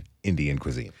Southern Indian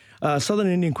cuisine? Southern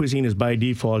Indian cuisine is by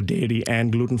default dairy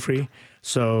and gluten-free.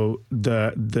 So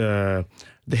the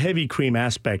heavy cream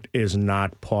aspect is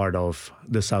not part of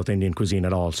the South Indian cuisine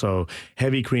at all. So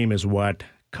heavy cream is what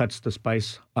cuts the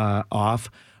spice off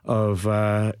of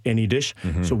any dish.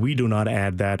 So we do not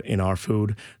add that in our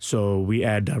food. So we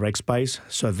add direct spice.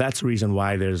 So that's the reason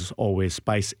why there's always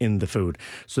spice in the food.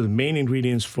 So the main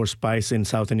ingredients for spice in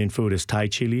South Indian food is Thai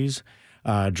chilies,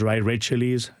 dried red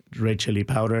chilies, red chili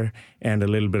powder, and a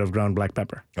little bit of ground black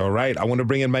pepper. All right. I want to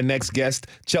bring in my next guest.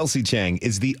 Chelsea Chang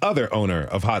is the other owner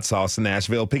of Hot Sauce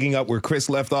Nashville, picking up where Chris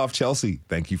left off. Chelsea,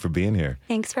 thank you for being here.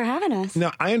 Thanks for having us.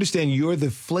 Now, I understand you're the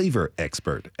flavor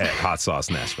expert at Hot Sauce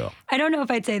Nashville. I don't know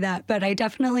if I'd say that, but I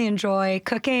definitely enjoy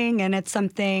cooking, and it's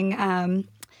something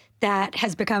that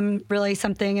has become really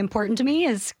something important to me,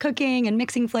 is cooking and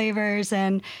mixing flavors.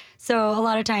 And so a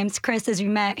lot of times, Chris, as you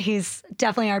met, he's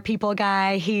definitely our people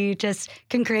guy. He just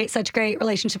can create such great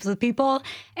relationships with people.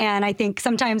 And I think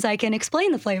sometimes I can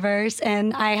explain the flavors,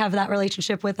 and I have that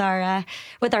relationship with our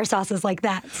sauces like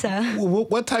that. So,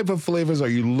 what type of flavors are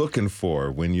you looking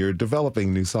for when you're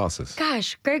developing new sauces?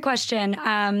 Gosh, great question.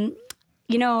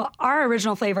 You know, our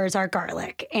original flavors are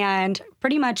garlic, and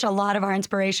pretty much a lot of our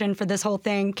inspiration for this whole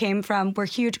thing came from, we're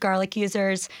huge garlic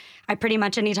users. I pretty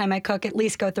much, anytime I cook, at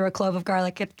least go through a clove of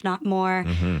garlic, if not more.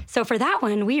 So for that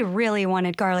one, we really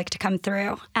wanted garlic to come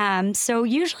through. So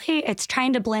usually it's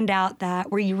trying to blend out that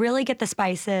where you really get the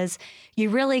spices, you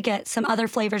really get some other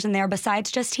flavors in there besides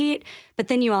just heat, but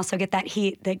then you also get that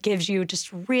heat that gives you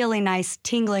just really nice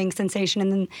tingling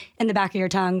sensation in the back of your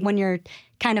tongue when you're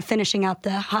kind of finishing out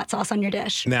the hot sauce on your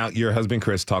dish. Now, your husband,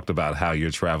 Chris, talked about how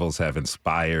your travels have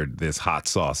inspired this hot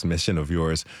sauce mission of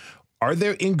yours. Are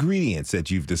there ingredients that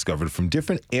you've discovered from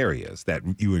different areas that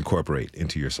you incorporate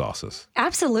into your sauces?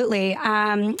 Absolutely.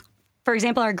 For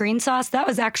example, our green sauce, that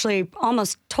was actually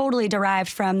almost totally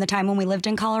derived from the time when we lived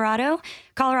in Colorado.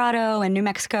 Colorado and New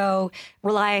Mexico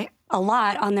rely a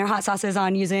lot on their hot sauces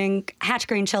on using hatch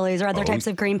green chilies or other types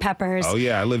of green peppers. Oh,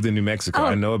 yeah. I lived in New Mexico.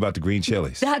 I know about the green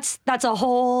chilies. That's a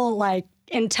whole,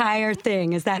 entire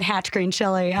thing, is that hatch green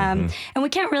chili. And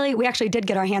we actually did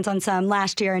get our hands on some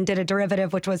last year and did a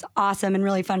derivative, which was awesome and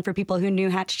really fun for people who knew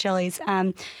hatch chilies.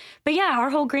 But yeah, our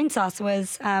whole green sauce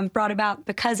was brought about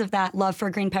because of that love for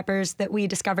green peppers that we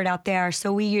discovered out there.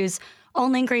 So we use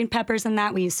only green peppers in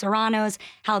that. We use serranos,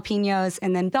 jalapenos,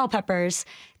 and then bell peppers,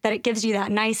 that it gives you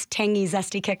that nice, tangy,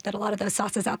 zesty kick that a lot of those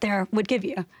sauces out there would give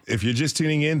you. If you're just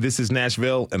tuning in, this is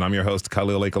Nashville, and I'm your host,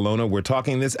 Khalil Ekalona. We're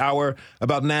talking this hour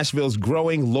about Nashville's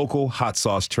growing local hot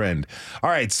sauce trend. All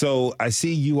right, so I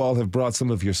see you all have brought some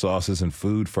of your sauces and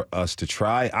food for us to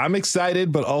try. I'm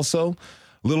excited, but also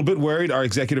a little bit worried. Our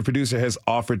executive producer has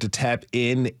offered to tap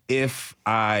in if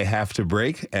I have to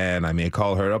break, and I may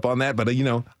call her up on that, but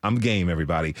I'm game,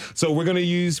 everybody. So we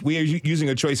are using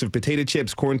a choice of potato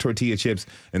chips, corn tortilla chips,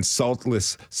 and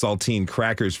saltless saltine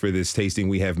crackers for this tasting.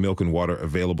 We have milk and water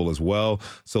available as well.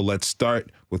 So let's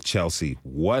start with Chelsea.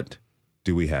 What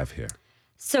do we have here?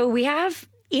 So we have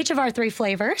each of our three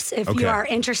flavors, if you are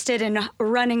interested in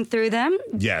running through them.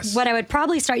 Yes. What I would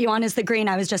probably start you on is the green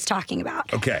I was just talking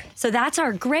about. Okay. So that's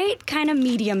our great kind of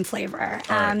medium flavor.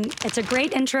 It's a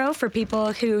great intro for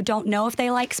people who don't know if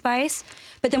they like spice,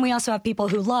 but then we also have people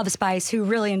who love spice who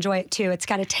really enjoy it too. It's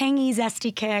got a tangy,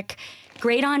 zesty kick,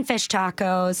 great on fish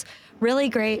tacos, really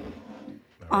great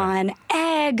on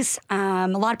eggs. A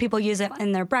lot of people use it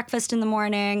in their breakfast in the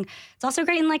morning. It's also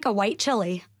great in a white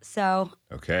chili. So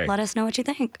let us know what you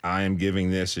think. I am giving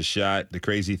this a shot. The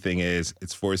crazy thing is,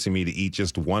 it's forcing me to eat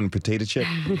just one potato chip.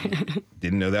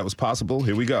 Didn't know that was possible.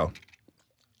 Here we go.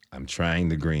 I'm trying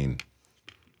the green.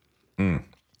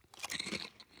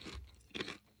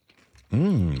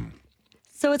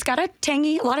 So it's got a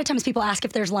tangy, a lot of times people ask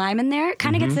if there's lime in there. It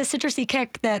kind of gets this citrusy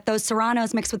kick that those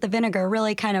serranos mixed with the vinegar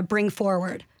really kind of bring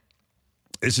forward.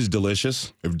 This is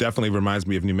delicious. It definitely reminds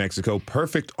me of New Mexico.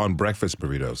 Perfect on breakfast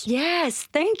burritos. Yes,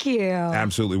 thank you.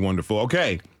 Absolutely wonderful.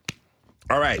 Okay.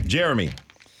 All right, Jeremy,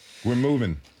 we're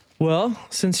moving. Well,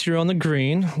 since you're on the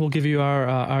green, we'll give you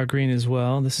our green as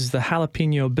well. This is the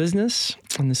jalapeno business,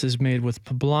 and this is made with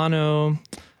poblano,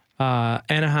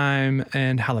 Anaheim,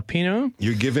 and jalapeno.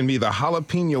 You're giving me the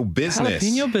jalapeno business.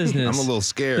 Jalapeno business. I'm a little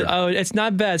scared. Oh, it's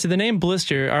not bad. So the name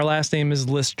Blister, our last name is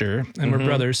Lister, and we're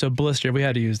brothers, so Blister, we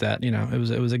had to use that. You know, it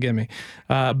was a gimme.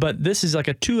 But this is like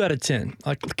a 2 out of 10.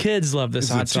 Like the kids love this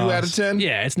hot Is it 2 sauce. out of 10?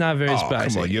 Yeah, it's not very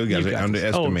spicy. Come on, you guys are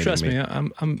underestimating me. Oh, trust me.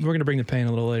 We're gonna bring the pain a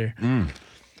little later.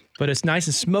 But it's nice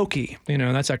and smoky. You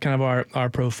know, that's kind of our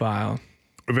profile.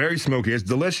 Very smoky. It's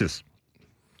delicious.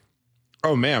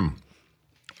 Oh, man.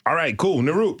 All right, cool.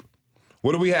 Nirup,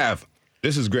 what do we have?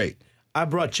 This is great. I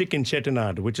brought chicken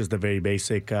chettinad, which is the very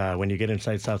basic when you get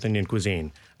inside South Indian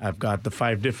cuisine. I've got the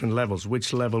 5 different levels.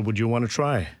 Which level would you want to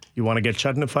try? You want to get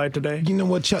chutneyfied today? You know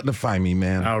what? Chutney me,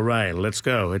 man. All right, let's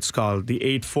go. It's called the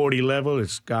 840 level.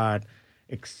 It's got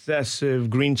excessive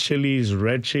green chilies,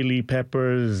 red chili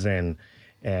peppers, and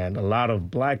a lot of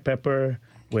black pepper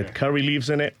with curry leaves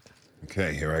in it.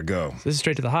 Okay, here I go. This is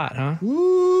straight to the hot, huh?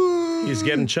 Woo! He's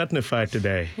getting chutneyfied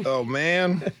today. Oh,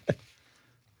 man.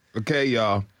 Okay,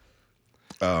 y'all.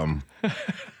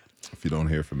 If you don't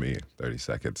hear from me in 30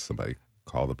 seconds, somebody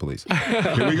call the police.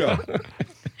 Here we go.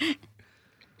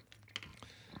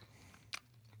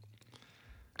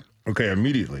 Okay,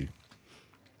 immediately.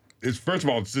 First of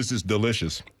all, this is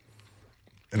delicious.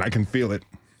 And I can feel it.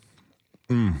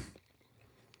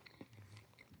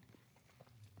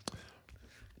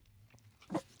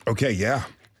 Okay, yeah.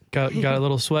 Got a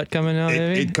little sweat coming out,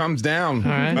 maybe? It comes down.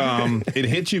 All right. It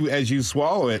hits you as you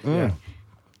swallow it. Yeah.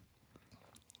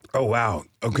 Oh, wow.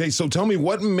 Okay, so tell me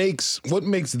what makes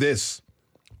this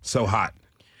so hot?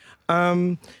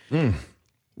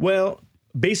 Well,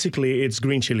 basically, it's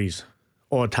green chilies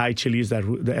or Thai chilies,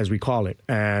 as we call it,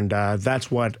 and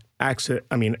that's what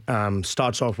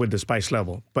starts off with the spice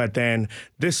level. But then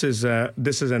this is a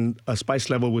spice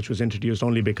level which was introduced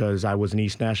only because I was in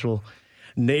East Nashville.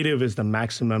 Native is the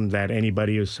maximum that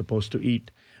anybody is supposed to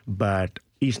eat, but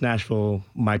East Nashville,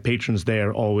 my patrons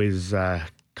there always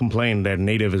complain that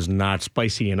native is not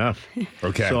spicy enough.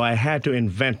 Okay. So I had to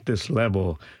invent this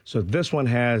level. So this one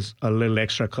has a little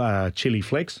extra chili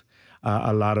flakes,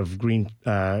 a lot of green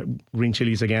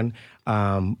chilies again,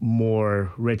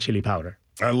 more red chili powder.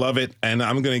 I love it, and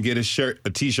I'm going to get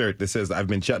a T-shirt that says "I've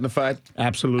been chutneyfied."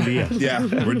 Absolutely, yes.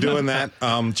 Yeah, we're doing that.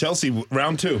 Chelsea,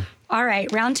 round 2. All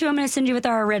right, round 2, I'm going to send you with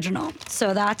our original.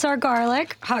 So that's our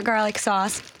hot garlic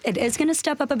sauce. It is going to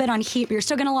step up a bit on heat, but you're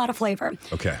still getting a lot of flavor.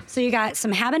 Okay. So you got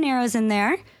some habaneros in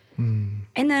there. And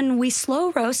then we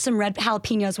slow roast some red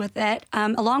jalapenos with it,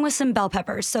 along with some bell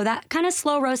peppers. So that kind of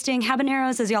slow roasting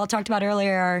habaneros, as y'all talked about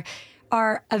earlier,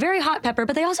 are a very hot pepper,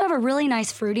 but they also have a really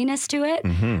nice fruitiness to it.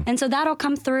 And so that'll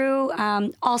come through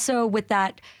also with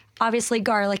that, obviously,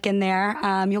 garlic in there.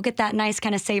 You'll get that nice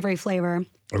kind of savory flavor.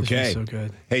 Okay. So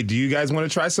good. Hey, do you guys want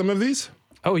to try some of these?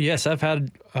 Oh, yes, I've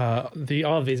had all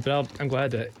of these, but I'm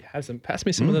glad to have some. Pass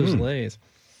me some of those Lays.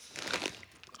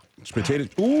 It's potato.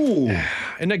 Ooh.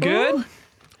 Isn't that good? Ooh.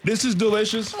 This is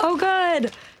delicious. Oh,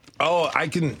 good. Oh,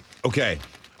 okay.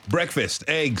 Breakfast,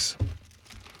 eggs.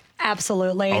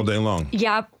 Absolutely. All day long.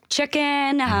 Yep.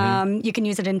 Chicken. You can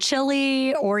use it in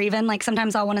chili, or even like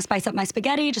sometimes I'll want to spice up my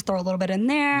spaghetti, just throw a little bit in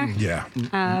there. Yeah.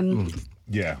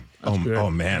 Yeah. Oh,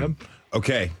 man. Yep.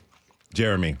 Okay.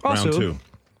 Jeremy, Also, round 2.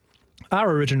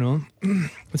 Our original.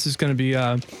 This is going to be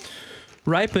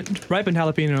ripened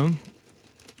jalapeno,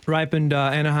 ripened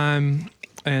Anaheim,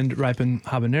 and ripened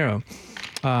habanero.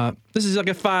 This is like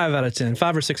a 5 out of 10,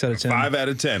 5 or 6 out of 10. 5 out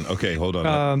of 10. Okay, hold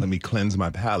on. Let me cleanse my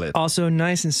palate. Also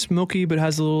nice and smoky, but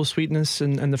has a little sweetness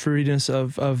and the fruitiness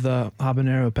of the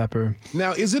habanero pepper.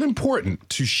 Now, is it important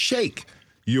to shake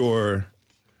your...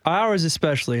 Ours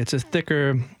especially, it's a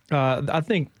thicker, I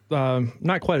think,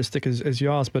 not quite as thick as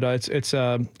y'all's, but it's it's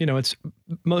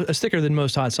thicker than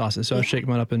most hot sauces. So I shake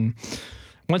mine up, and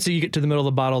once you get to the middle of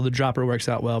the bottle, the dropper works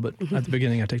out well. But at the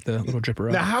beginning, I take the little dripper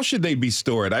out. Now, how should they be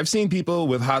stored? I've seen people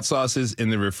with hot sauces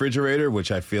in the refrigerator,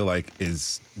 which I feel like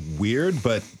is weird,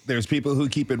 but there's people who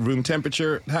keep it room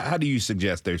temperature. How do you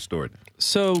suggest they're stored?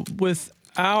 So with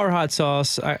our hot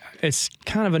sauce, it's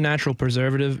kind of a natural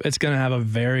preservative. It's going to have a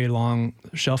very long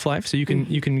shelf life, so you can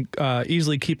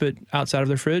easily keep it outside of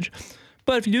the fridge.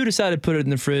 But if you do decide to put it in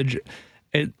the fridge,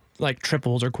 it like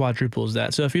triples or quadruples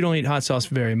that. So if you don't eat hot sauce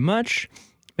very much,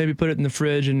 maybe put it in the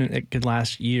fridge and it could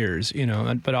last years,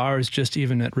 But ours, just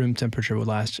even at room temperature, would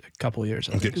last a couple years.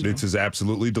 Okay, this is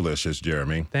absolutely delicious,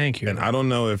 Jeremy. Thank you. And I don't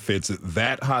know if it's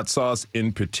that hot sauce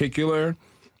in particular,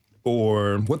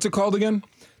 or what's it called again?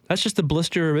 That's just the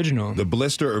Blister Original. The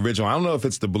Blister Original. I don't know if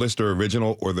it's the Blister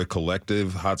Original or the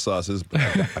collective hot sauces, but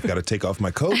I've got to take off my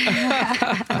coat.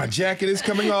 My jacket is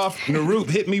coming off. Nirup,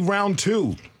 hit me round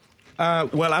 2.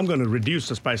 Well, I'm going to reduce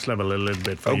the spice level a little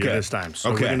bit for you this time.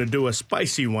 So we're going to do a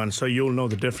spicy one so you'll know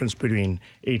the difference between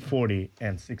 840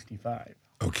 and 65.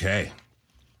 Okay.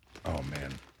 Oh,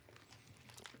 man.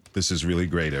 This is really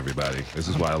great, everybody. This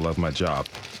is why I love my job.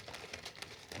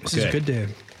 This is a good day.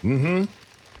 Mm-hmm.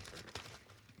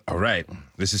 All right.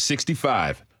 This is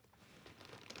 65.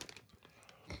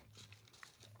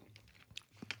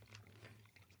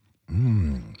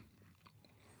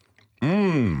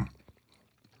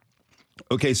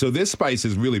 Okay, so this spice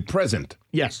is really present.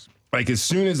 Yes. Like as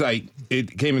soon as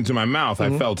it came into my mouth,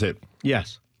 I felt it.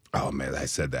 Yes. Oh man, I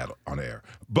said that on air.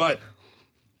 But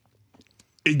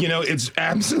it's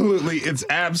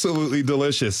absolutely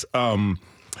delicious.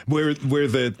 Where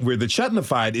the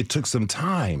chutneyfied, it took some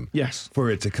time. Yes. For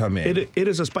it to come in. It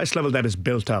is a spice level that is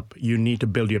built up. You need to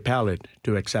build your palate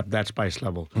to accept that spice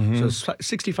level. So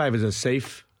 65 is a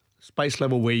safe spice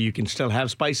level where you can still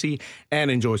have spicy and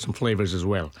enjoy some flavors as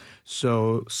well.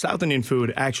 So South Indian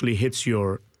food actually hits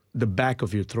the back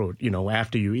of your throat,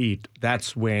 after you eat.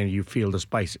 That's when you feel the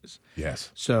spices.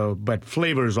 Yes. So, but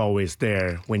flavor is always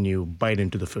there when you bite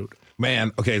into the food.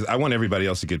 Man, okay, I want everybody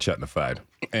else to get chutneyfied.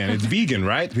 And it's vegan,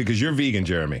 right? Because you're vegan,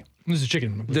 Jeremy. This is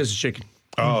chicken. This is chicken.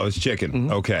 Oh, it's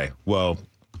chicken. Okay. Well,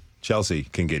 Chelsea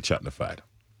can get chutneyfied.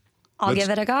 I'll give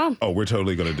it a go. Oh, we're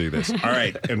totally going to do this. All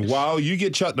right. And while you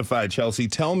get chutneyfied, Chelsea,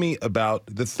 tell me about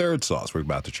the third sauce we're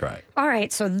about to try. All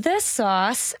right. So this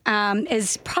sauce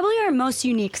is probably our most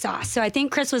unique sauce. So I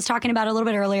think Chris was talking about it a little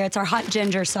bit earlier. It's our hot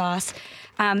ginger sauce.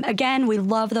 Again, we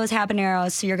love those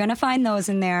habaneros, so you're going to find those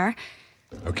in there.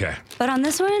 Okay. But on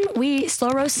this one, we slow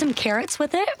roast some carrots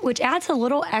with it, which adds a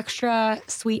little extra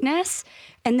sweetness.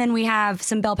 And then we have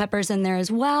some bell peppers in there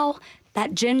as well,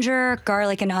 that ginger,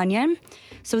 garlic, and onion.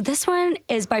 So this one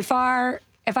is by far,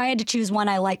 if I had to choose one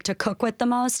I like to cook with the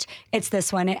most, it's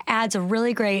this one. It adds a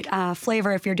really great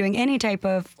flavor if you're doing any type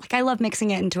of, I love mixing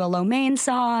it into a lo mein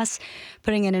sauce,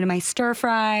 putting it into my stir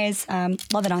fries,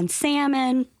 love it on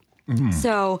salmon.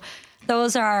 So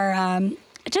those are,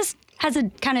 it just has a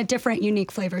kind of different,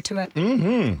 unique flavor to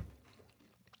it.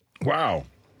 Wow.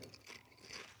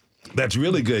 That's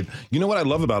really good. You know what I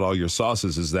love about all your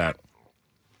sauces is that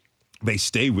they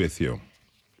stay with you.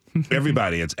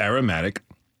 Everybody, it's aromatic,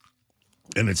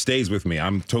 and it stays with me.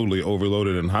 I'm totally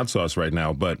overloaded in hot sauce right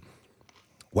now, but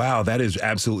wow, that is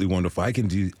absolutely wonderful. I can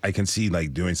see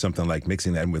doing something like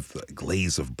mixing that with a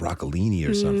glaze of broccolini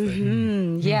or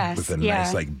something. Yes. With a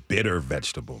nice bitter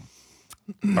vegetable.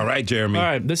 All right, Jeremy. All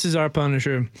right, this is our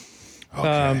Punisher.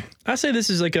 Okay. I say this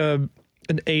is like an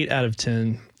 8 out of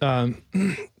 10.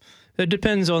 It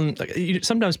depends on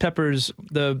sometimes peppers,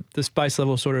 the spice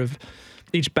level sort of.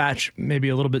 Each batch may be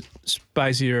a little bit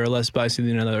spicier or less spicy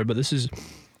than another, but this is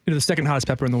the second hottest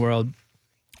pepper in the world,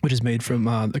 which is made from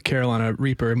the Carolina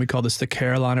Reaper, and we call this the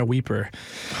Carolina Weeper.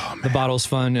 Oh, the bottle's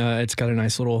fun. It's got a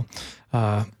nice little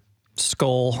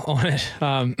skull on it,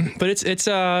 but it's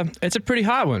a pretty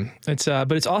hot one.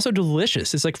 But it's also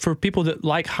delicious. It's like for people that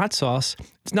like hot sauce,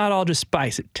 it's not all just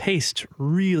spice. It tastes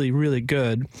really, really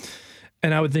good.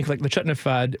 And I would think like the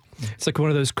chutneyfied, it's like one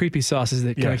of those creepy sauces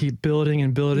that kind of keep building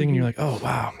and building, and you're like, oh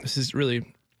wow, this is really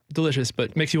delicious,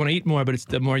 but makes you want to eat more. But it's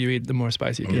the more you eat, the more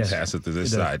spicy it gets. Pass it to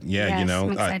this side. Yeah, Yes,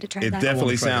 I'm excited to try it that.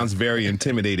 definitely sounds very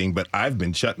intimidating, but I've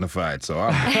been chutneyfied, so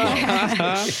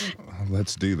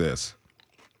let's do this.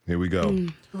 Here we go.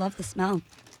 Love the smell.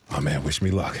 Oh man, wish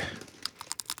me luck.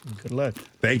 Good luck.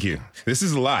 Thank you. This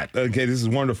is a lot. Okay, this is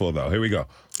wonderful though. Here we go.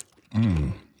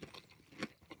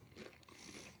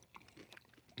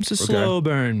 It's a slow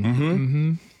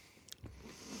burn.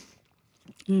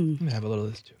 Let me have a little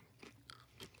of this too.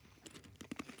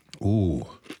 Ooh.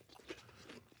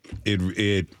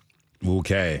 It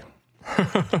okay.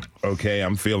 Okay,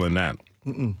 I'm feeling that.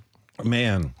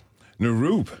 Man.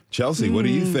 Nirup, Chelsea, what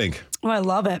do you think? Oh, I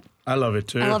love it. I love it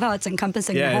too. I love how it's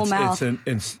encompassing the whole mouth.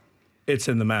 It's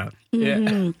in the mouth.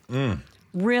 Yeah.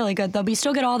 Really good though. But you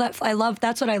still get all that.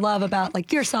 That's what I love about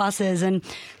like your sauces and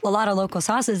a lot of local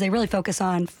sauces. They really focus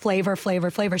on flavor. So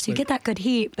you get that good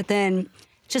heat, but then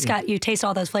just you taste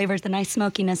all those flavors, the nice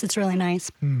smokiness. It's really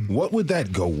nice. What would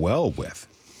that go well with?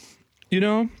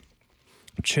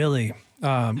 Chili,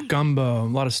 gumbo,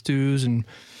 a lot of stews, and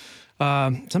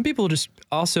some people just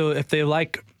also, if they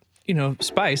like,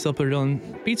 spice, they'll put it on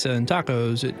pizza and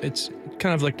tacos. It's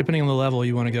kind of like depending on the level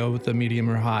you want to go with the medium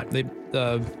or hot.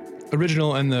 The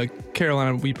original and the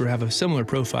Carolina Weeper have a similar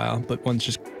profile, but one's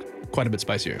just quite a bit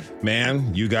spicier.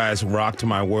 Man, you guys rocked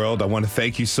my world. I want to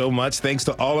thank you so much. Thanks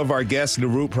to all of our guests,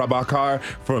 Nirup Prabhakar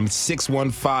from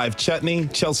 615 Chutney,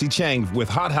 Chelsea Chang with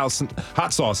Hot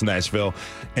Sauce Nashville,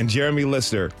 and Jeremy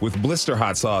Lister with Blister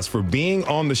Hot Sauce for being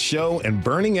on the show and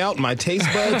burning out my taste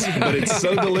buds, but it's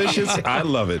so delicious. I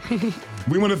love it.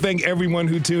 We want to thank everyone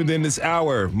who tuned in this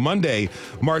hour. Monday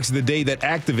marks the day that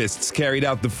activists carried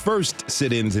out the first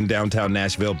sit-ins in downtown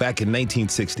Nashville back in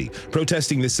 1960,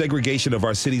 protesting the segregation of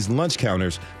our city's lunch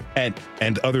counters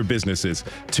and other businesses.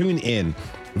 Tune in.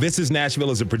 This is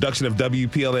Nashville is a production of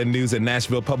WPLN News and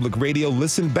Nashville Public Radio.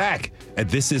 Listen back at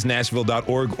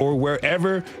thisisnashville.org or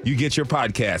wherever you get your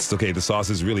podcasts. Okay, the sauce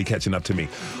is really catching up to me.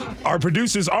 Our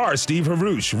producers are Steve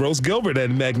Harouche, Rose Gilbert,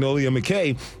 and Magnolia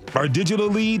McKay. Our digital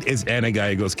lead is Anna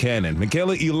Gallegos-Cannon.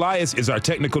 Michaela Elias is our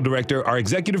technical director. Our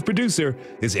executive producer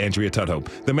is Andrea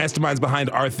Tudhope. The masterminds behind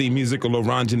our theme music are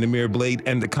Laurent and Namir Blade,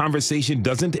 and the conversation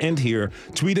doesn't end here.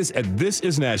 Tweet us at This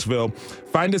Is Nashville.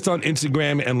 Find us on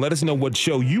Instagram and let us know what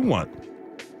show you want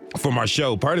from our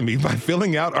show, by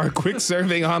filling out our quick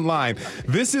survey online.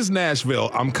 This is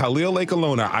Nashville. I'm Khalil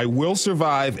Akelona. I will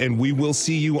survive, and we will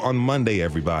see you on Monday,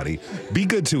 everybody. Be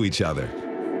good to each other.